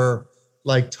that are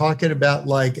like talking about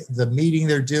like the meeting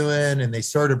they're doing, and they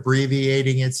start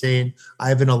abbreviating it, saying, I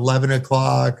have an 11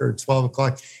 o'clock or 12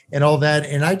 o'clock and all that.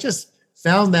 And I just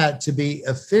found that to be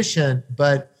efficient.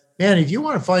 But man, if you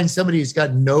want to find somebody who's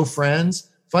got no friends,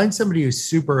 find somebody who's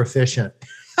super efficient.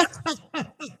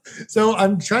 So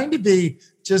I'm trying to be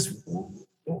just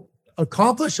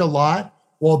accomplish a lot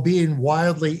while being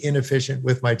wildly inefficient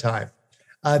with my time.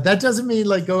 That doesn't mean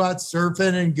like go out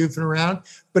surfing and goofing around,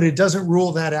 but it doesn't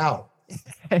rule that out.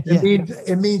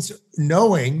 It means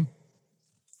knowing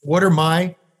what are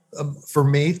my, for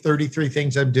me, 33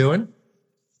 things I'm doing.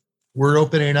 We're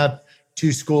opening up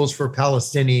 2 schools for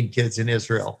Palestinian kids in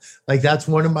Israel. Like that's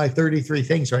one of my 33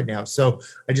 things right now. So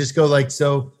I just go like,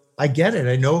 so I get it.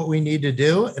 I know what we need to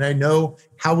do, and I know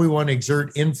how we want to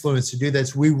exert influence to do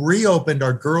this. We reopened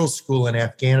our girls' school in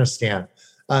Afghanistan.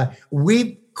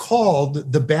 We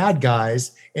called the bad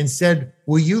guys and said,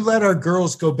 will you let our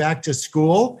girls go back to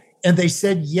school? And they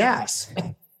said, yes.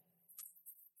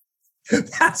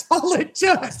 That's all it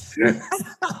took.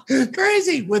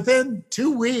 Crazy. Within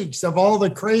 2 weeks of all the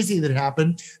crazy that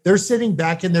happened, they're sitting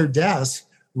back in their desk,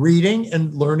 reading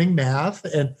and learning math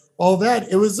and all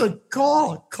that. It was a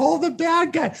call the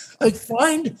bad guy. Like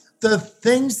find the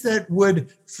things that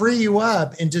would free you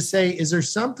up and just say, is there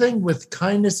something with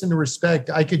kindness and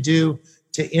respect I could do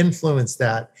to influence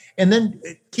that? And then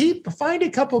find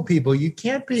a couple people. You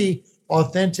can't be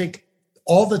authentic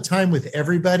all the time with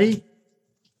everybody,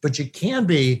 but you can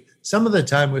be some of the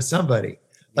time with somebody.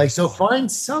 Like, so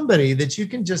find somebody that you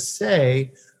can just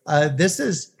say, this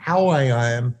is how I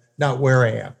am, not where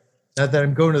I am. Not that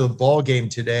I'm going to the ball game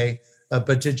today,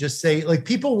 but to just say, like,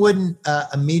 people wouldn't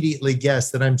immediately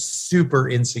guess that I'm super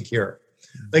insecure,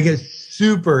 like a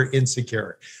super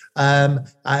insecure.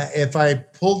 If I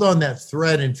pulled on that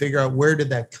thread and figure out where did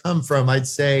that come from, I'd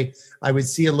say I would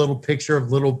see a little picture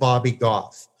of little Bobby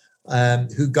Goff,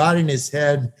 who got in his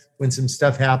head when some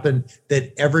stuff happened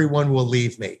that everyone will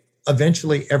leave me.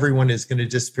 Eventually, everyone is going to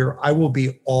disappear. I will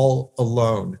be all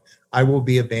alone. I will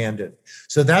be abandoned.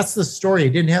 So that's the story. I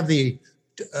didn't have the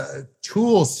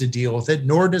tools to deal with it,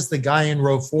 nor does the guy in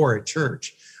row 4 at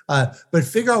church. But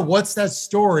figure out what's that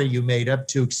story you made up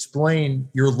to explain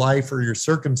your life or your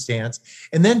circumstance,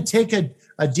 and then take a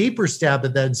deeper stab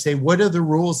at that and say, what are the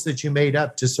rules that you made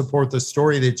up to support the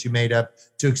story that you made up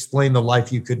to explain the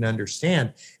life you couldn't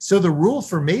understand? So the rule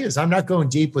for me is I'm not going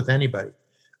deep with anybody.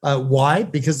 Why?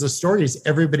 Because the story is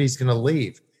everybody's going to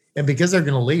leave. And because they're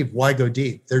going to leave, why go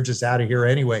deep? They're just out of here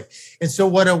anyway. And so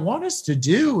what I want us to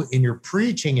do in your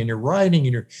preaching and your writing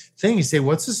and your thing is say,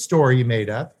 what's the story you made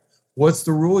up? What's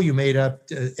the rule you made up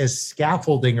as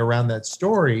scaffolding around that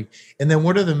story? And then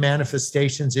what are the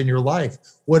manifestations in your life?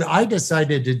 What I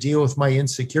decided to deal with my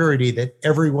insecurity that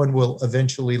everyone will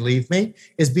eventually leave me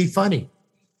is be funny.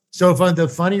 So the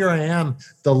funnier I am,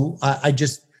 I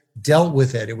just dealt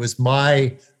with it. It was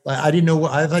I didn't know.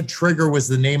 I thought Trigger was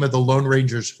the name of the Lone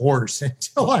Ranger's horse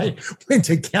until I went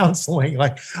to counseling.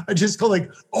 Like I just go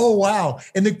like, oh, wow.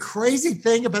 And the crazy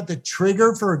thing about the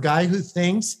trigger for a guy who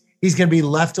thinks he's going to be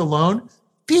left alone,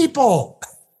 people.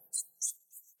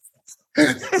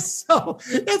 So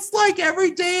it's like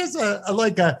every day is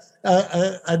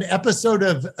an episode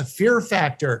of Fear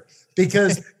Factor.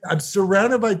 because I'm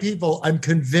surrounded by people I'm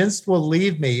convinced will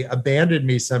leave me, abandon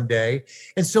me someday.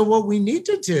 And so what we need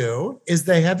to do is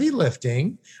the heavy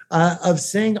lifting of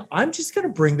saying, I'm just going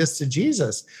to bring this to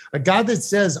Jesus. A God that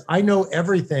says, I know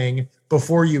everything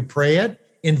before you pray it,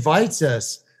 invites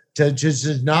us to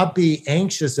just not be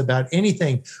anxious about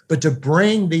anything, but to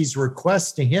bring these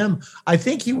requests to him. I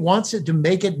think he wants it to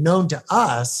make it known to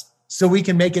us so we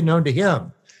can make it known to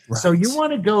him. Right. So you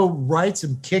want to go write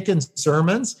some kicking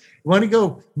sermons? You want to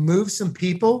go move some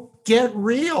people? Get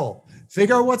real.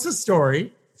 Figure out what's the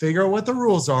story, figure out what the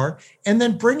rules are, and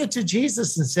then bring it to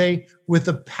Jesus and say, with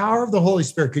the power of the Holy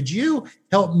Spirit, could you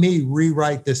help me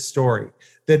rewrite this story?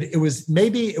 That it was,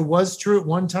 maybe it was true at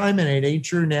one time and it ain't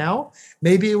true now.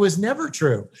 Maybe it was never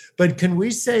true. But can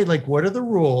we say, like, what are the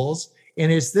rules?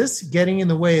 And is this getting in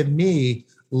the way of me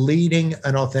leading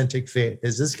an authentic faith?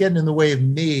 Is this getting in the way of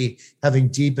me having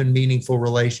deep and meaningful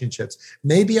relationships?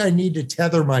 Maybe I need to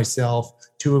tether myself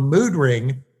to a mood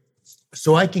ring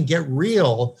so I can get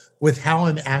real with how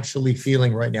I'm actually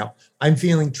feeling right now. I'm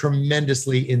feeling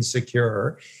tremendously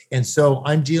insecure. And so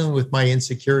I'm dealing with my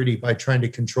insecurity by trying to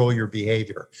control your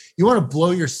behavior. You want to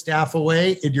blow your staff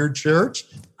away in your church?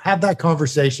 Have that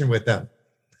conversation with them.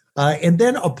 And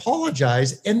then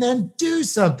apologize and then do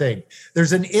something.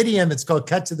 There's an idiom, it's called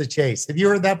cut to the chase. Have you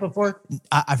heard that before?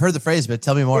 I've heard the phrase, but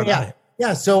tell me more about it.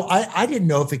 Yeah. So I didn't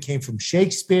know if it came from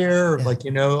Shakespeare, or like,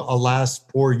 alas,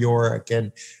 poor Yorick,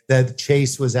 and that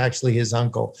Chase was actually his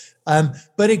uncle.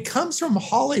 But it comes from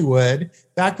Hollywood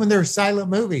back when there were silent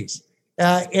movies.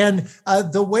 And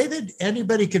the way that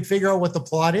anybody could figure out what the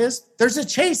plot is, there's a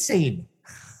chase scene.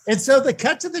 And so the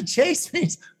cut to the chase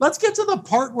means let's get to the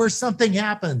part where something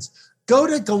happens. Go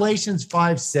to Galatians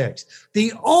 5:6.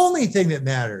 The only thing that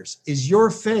matters is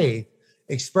your faith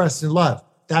expressed in love.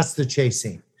 That's the chase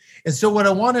scene. And so what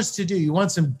I want us to do, you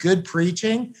want some good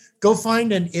preaching? Go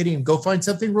find an idiom, go find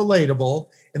something relatable,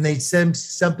 and they send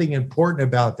something important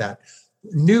about that.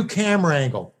 New camera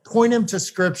angle, point them to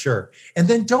scripture, and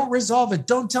then don't resolve it.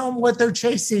 Don't tell them what their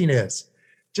chase scene is.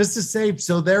 Just to say,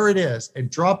 so there it is, and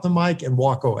drop the mic and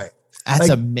walk away. That's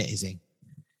amazing.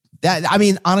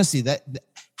 Honestly,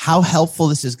 how helpful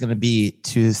this is going to be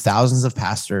to thousands of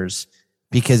pastors,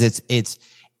 because it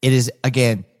is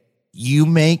again, you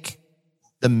make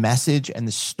the message and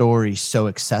the story so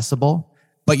accessible,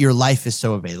 but your life is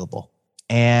so available,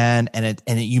 and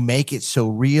you make it so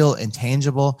real and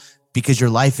tangible because your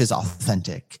life is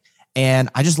authentic. And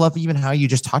I just love even how you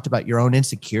just talked about your own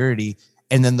insecurity,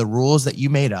 and then the rules that you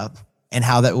made up and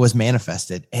how that was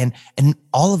manifested. And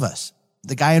all of us,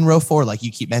 the guy in row 4, like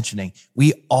you keep mentioning,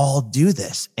 we all do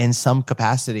this in some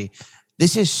capacity.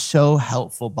 This is so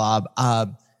helpful, Bob.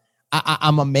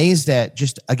 I'm amazed at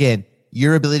just, again,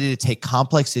 your ability to take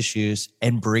complex issues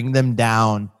and bring them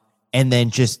down and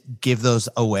then just give those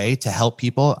away to help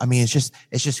people. I mean, it's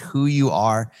just who you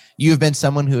are. You have been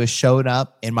someone who has showed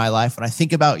up in my life. When I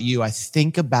think about you, I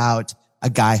think about a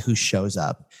guy who shows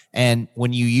up. And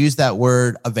when you use that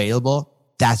word available,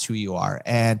 that's who you are.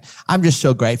 And I'm just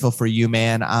so grateful for you,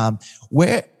 man.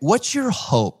 What's your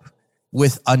hope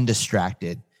with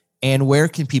Undistracted, and where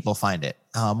can people find it?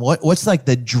 What's like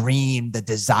the dream, the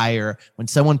desire when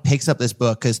someone picks up this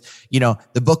book? Because,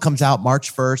 the book comes out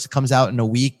March 1st, comes out in a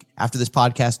week after this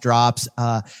podcast drops.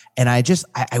 And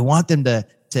I want them to,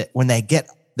 when they get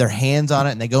their hands on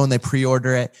it and they go and they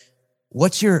pre-order it,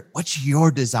 what's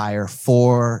your desire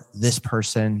for this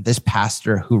person, this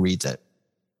pastor who reads it?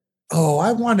 Oh,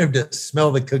 I want him to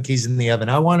smell the cookies in the oven.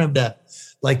 I want him to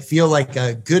feel like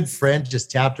a good friend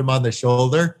just tapped him on the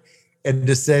shoulder and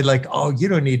to say, like, oh, you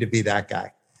don't need to be that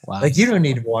guy. Wow. Like, you don't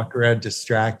need to walk around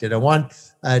distracted. I want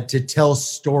to tell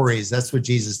stories. That's what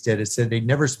Jesus did. It said he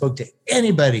never spoke to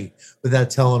anybody without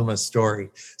telling them a story.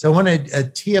 So I want to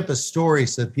tee up a story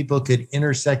so that people could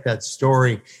intersect that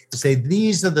story and say,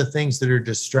 these are the things that are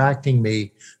distracting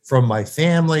me from my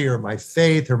family or my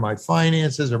faith or my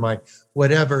finances or my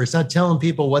whatever. It's not telling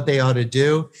people what they ought to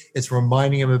do. It's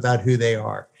reminding them about who they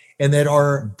are. And that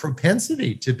our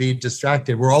propensity to be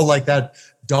distracted, we're all like that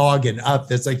dog in Up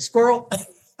that's like, squirrel.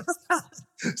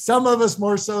 Some of us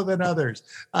more so than others.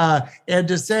 And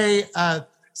to say,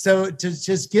 so to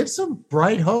just give some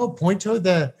bright hope, point to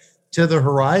the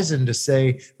horizon to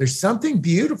say, there's something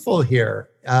beautiful here.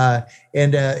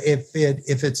 And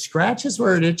if it scratches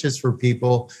where it itches for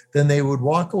people, then they would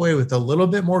walk away with a little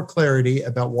bit more clarity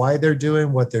about why they're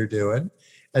doing what they're doing.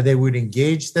 They would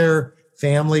engage their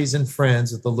families and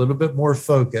friends with a little bit more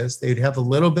focus. They'd have a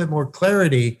little bit more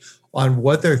clarity on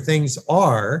what their things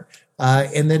are,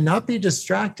 and then not be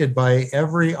distracted by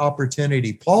every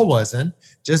opportunity. Paul wasn't.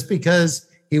 Just because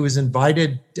he was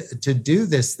invited to do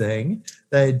this thing,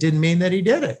 that didn't mean that he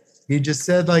did it. He just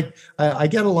said, like, I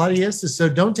get a lot of yeses. So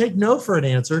don't take no for an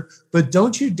answer, but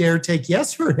don't you dare take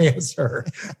yes for an answer.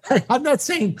 I'm not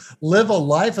saying live a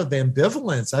life of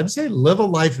ambivalence. I'm saying live a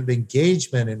life of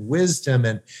engagement and wisdom,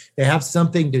 and to have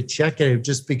something to check it.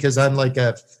 Just because I'm like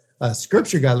a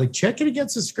scripture guy, like check it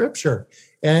against the scripture.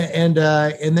 And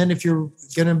then if you're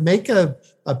going to make a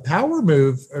power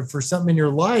move for something in your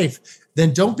life,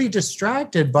 then don't be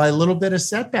distracted by a little bit of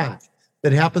setback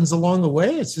that happens along the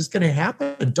way. It's just going to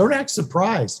happen. Don't act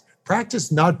surprised.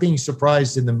 Practice not being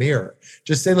surprised in the mirror.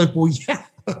 Just say, like, well, yeah,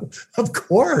 of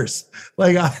course.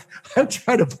 Like I've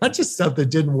tried a bunch of stuff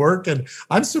that didn't work, and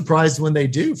I'm surprised when they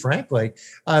do, frankly.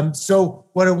 So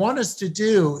what I want us to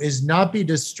do is not be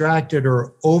distracted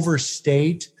or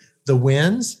overstate the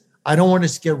wins. I don't want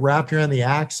us to get wrapped around the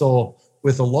axle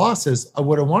with the losses.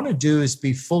 What I want to do is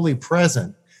be fully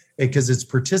present, because it's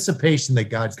participation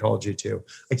that God called you to.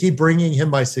 I keep bringing him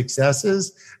my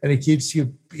successes, and he keeps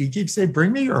saying,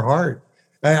 bring me your heart.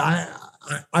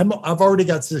 I've already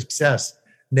got success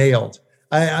nailed.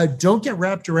 I don't get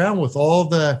wrapped around with all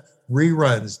the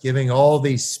reruns, giving all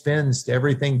these spins to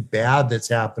everything bad that's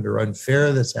happened or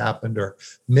unfair that's happened or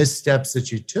missteps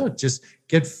that you took. Just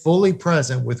get fully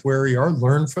present with where you are,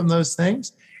 learn from those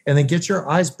things, and then get your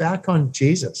eyes back on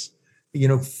Jesus.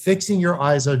 Fixing your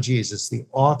eyes on Jesus, the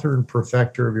author and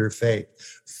perfecter of your faith.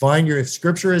 If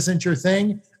scripture isn't your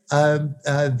thing,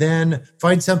 then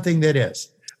find something that is.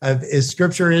 If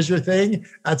scripture is your thing,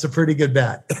 that's a pretty good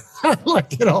bet. I'm not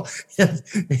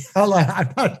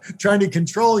trying to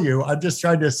control you. I'm just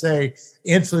trying to say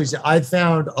influence. I've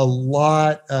found a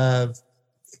lot of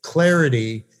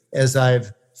clarity as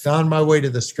I've found my way to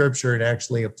the scripture and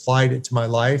actually applied it to my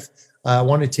life. I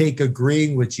want to take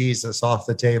agreeing with Jesus off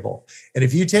the table. And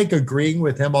if you take agreeing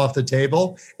with him off the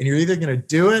table, and you're either going to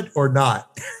do it or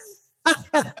not,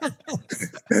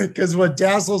 because what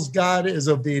dazzles God is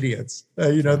obedience.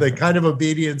 The kind of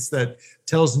obedience that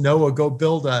tells Noah, go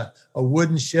build a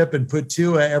wooden ship and put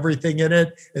everything in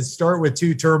it and start with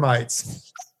 2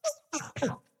 termites.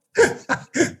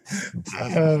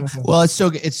 Well, it's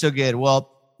so good.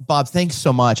 Well, Bob, thanks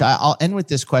so much. I'll end with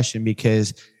this question,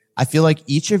 because I feel like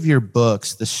each of your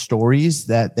books, the stories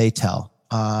that they tell,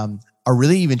 are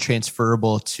really even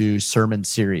transferable to sermon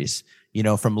series,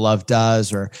 from Love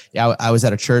Does, or I was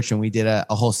at a church and we did a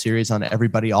whole series on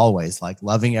Everybody Always, like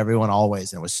loving everyone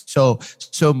always. And it was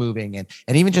so moving. And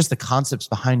even just the concepts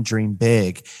behind Dream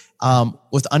Big,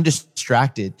 with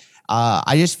Undistracted.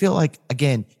 I just feel like,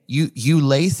 again, you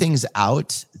lay things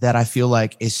out that I feel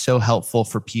like is so helpful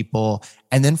for people.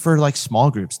 And then for like small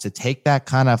groups to take that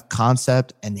kind of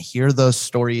concept and hear those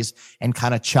stories and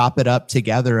kind of chop it up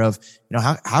together of,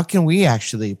 how can we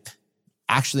actually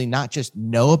not just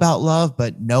know about love,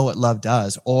 but know what love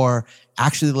does, or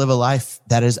actually live a life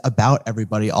that is about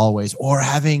everybody always, or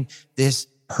having this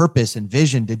purpose and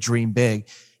vision to dream big.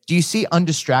 Do you see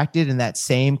Undistracted in that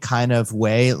same kind of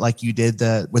way like you did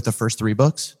with the first 3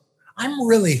 books? I'm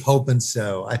really hoping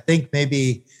so. I think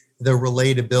maybe the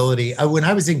relatability. When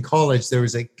I was in college, there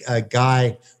was a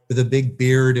guy with a big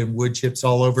beard and wood chips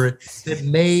all over it that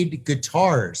made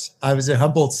guitars. I was at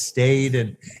Humboldt State,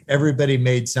 and everybody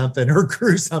made something or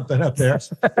grew something up there.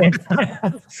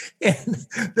 and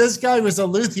this guy was a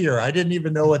luthier. I didn't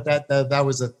even know what that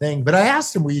was a thing. But I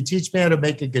asked him, will you teach me how to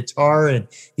make a guitar? And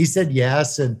he said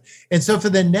yes. And so for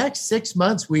the next 6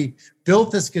 months, we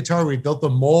built this guitar. We built the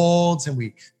molds, and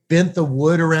we bent the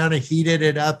wood around and heated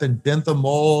it up and bent the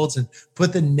molds and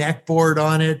put the neck board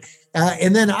on it.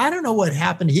 And then I don't know what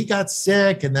happened. He got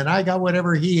sick, and then I got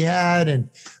whatever he had. And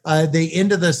the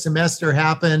end of the semester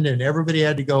happened, and everybody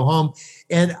had to go home.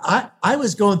 And I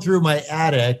was going through my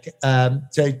attic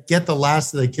to get the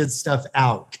last of the kids' stuff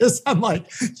out, because I'm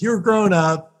like, you're grown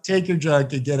up. Take your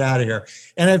junk and get out of here.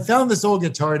 And I found this old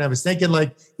guitar, and I was thinking,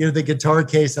 like, the guitar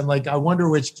case. I'm like, I wonder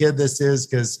which kid this is,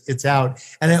 because it's out.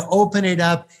 And I open it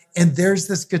up, and there's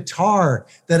this guitar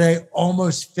that I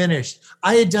almost finished.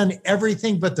 I had done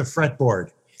everything but the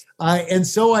fretboard. And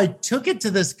so I took it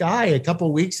to this guy a couple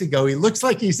of weeks ago. He looks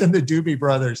like he's in the Doobie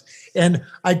Brothers. And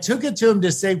I took it to him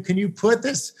to say, can you put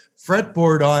this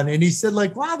fretboard on? And he said,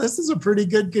 like, wow, this is a pretty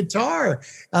good guitar.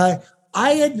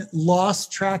 I had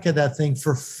lost track of that thing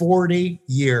for 40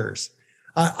 years.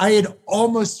 I had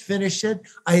almost finished it.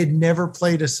 I had never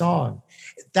played a song.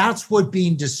 That's what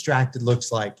being distracted looks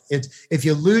like. It's if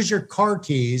you lose your car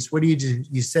keys, what do?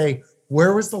 You say,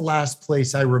 where was the last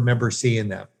place I remember seeing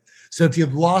them? So if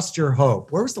you've lost your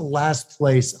hope, where was the last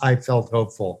place I felt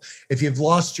hopeful? If you've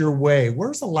lost your way,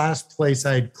 where's the last place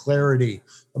I had clarity?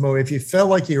 If you felt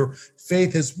like your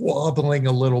faith is wobbling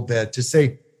a little bit, to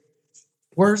say,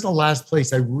 where's the last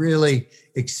place I really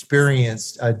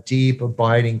experienced a deep,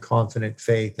 abiding, confident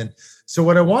faith? And so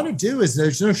what I want to do is,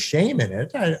 there's no shame in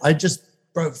it. I just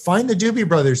find the Doobie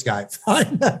Brothers guy,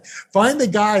 find the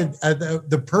guy,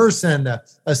 the person,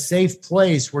 a safe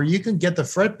place where you can get the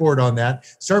fretboard on that,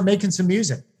 start making some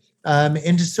music.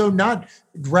 And just so not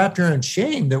wrapped around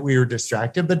shame that we were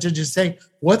distracted, but to just say,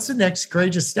 what's the next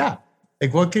courageous step?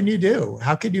 Like, what can you do?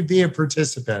 How can you be a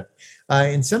participant?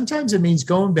 And sometimes it means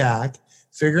going back,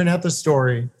 figuring out the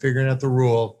story, figuring out the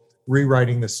rule,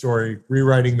 rewriting the story,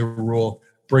 rewriting the rule,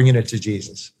 bringing it to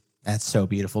Jesus. That's so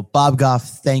beautiful. Bob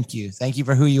Goff, thank you. Thank you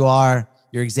for who you are,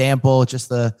 your example, just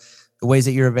the ways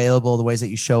that you're available, the ways that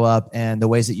you show up, and the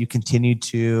ways that you continue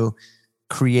to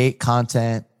create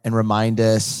content and remind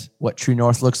us what true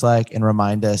north looks like and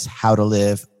remind us how to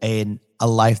live a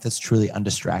life that's truly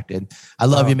undistracted. I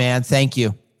love you, man. Thank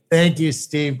you. Thank you,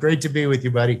 Steve. Great to be with you,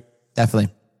 buddy.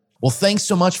 Definitely. Well, thanks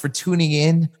so much for tuning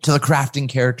in to the Crafting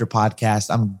Character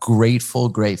podcast. I'm grateful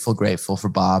for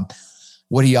Bob,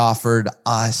 what he offered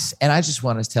us. And I just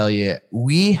want to tell you,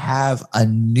 we have a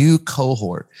new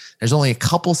cohort. There's only a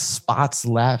couple spots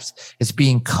left. It's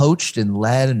being coached and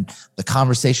led, and the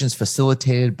conversations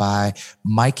facilitated by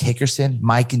Mike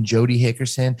and Jody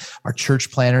Hickerson, our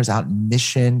church planners out in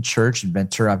Mission Church in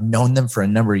Ventura. I've known them for a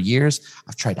number of years.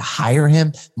 I've tried to hire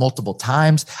him multiple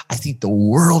times. I think the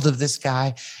world of this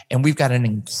guy. And we've got an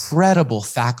incredible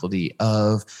faculty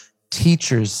of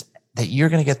teachers that you're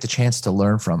going to get the chance to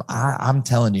learn from. I'm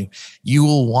telling you, you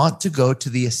will want to go to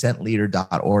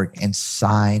theascentleader.org and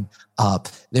sign up.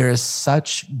 There is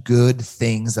such good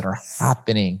things that are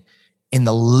happening in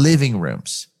the living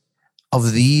rooms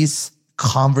of these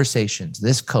conversations,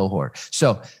 this cohort.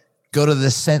 So go to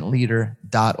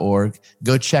theascentleader.org,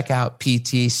 go check out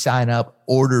PT, sign up,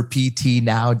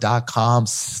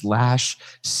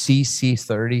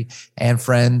 orderptnow.com/CC30. And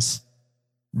friends,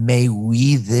 may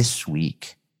we this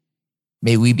week,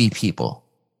 may we be people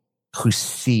who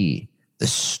see the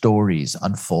stories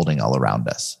unfolding all around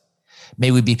us. May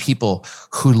we be people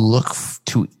who look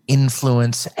to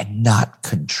influence and not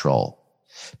control.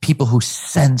 People who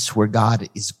sense where God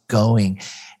is going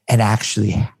and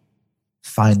actually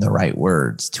find the right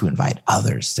words to invite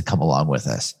others to come along with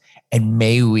us. And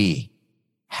may we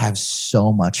have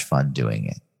so much fun doing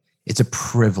it. It's a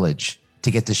privilege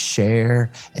to get to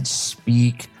share and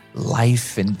speak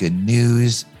life and good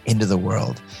news into the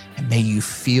world. And may you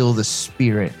feel the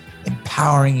Spirit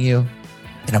empowering you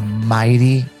in a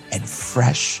mighty and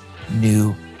fresh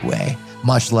new way.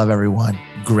 Much love, everyone.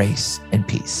 Grace and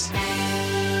peace.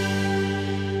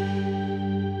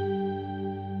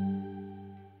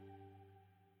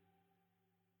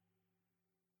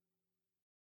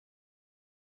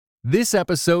 This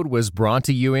episode was brought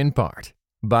to you in part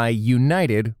by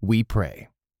United We Pray.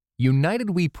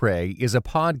 United We Pray is a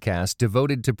podcast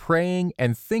devoted to praying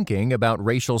and thinking about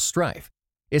racial strife,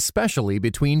 especially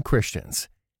between Christians.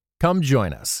 Come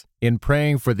join us in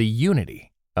praying for the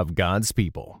unity of God's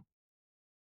people.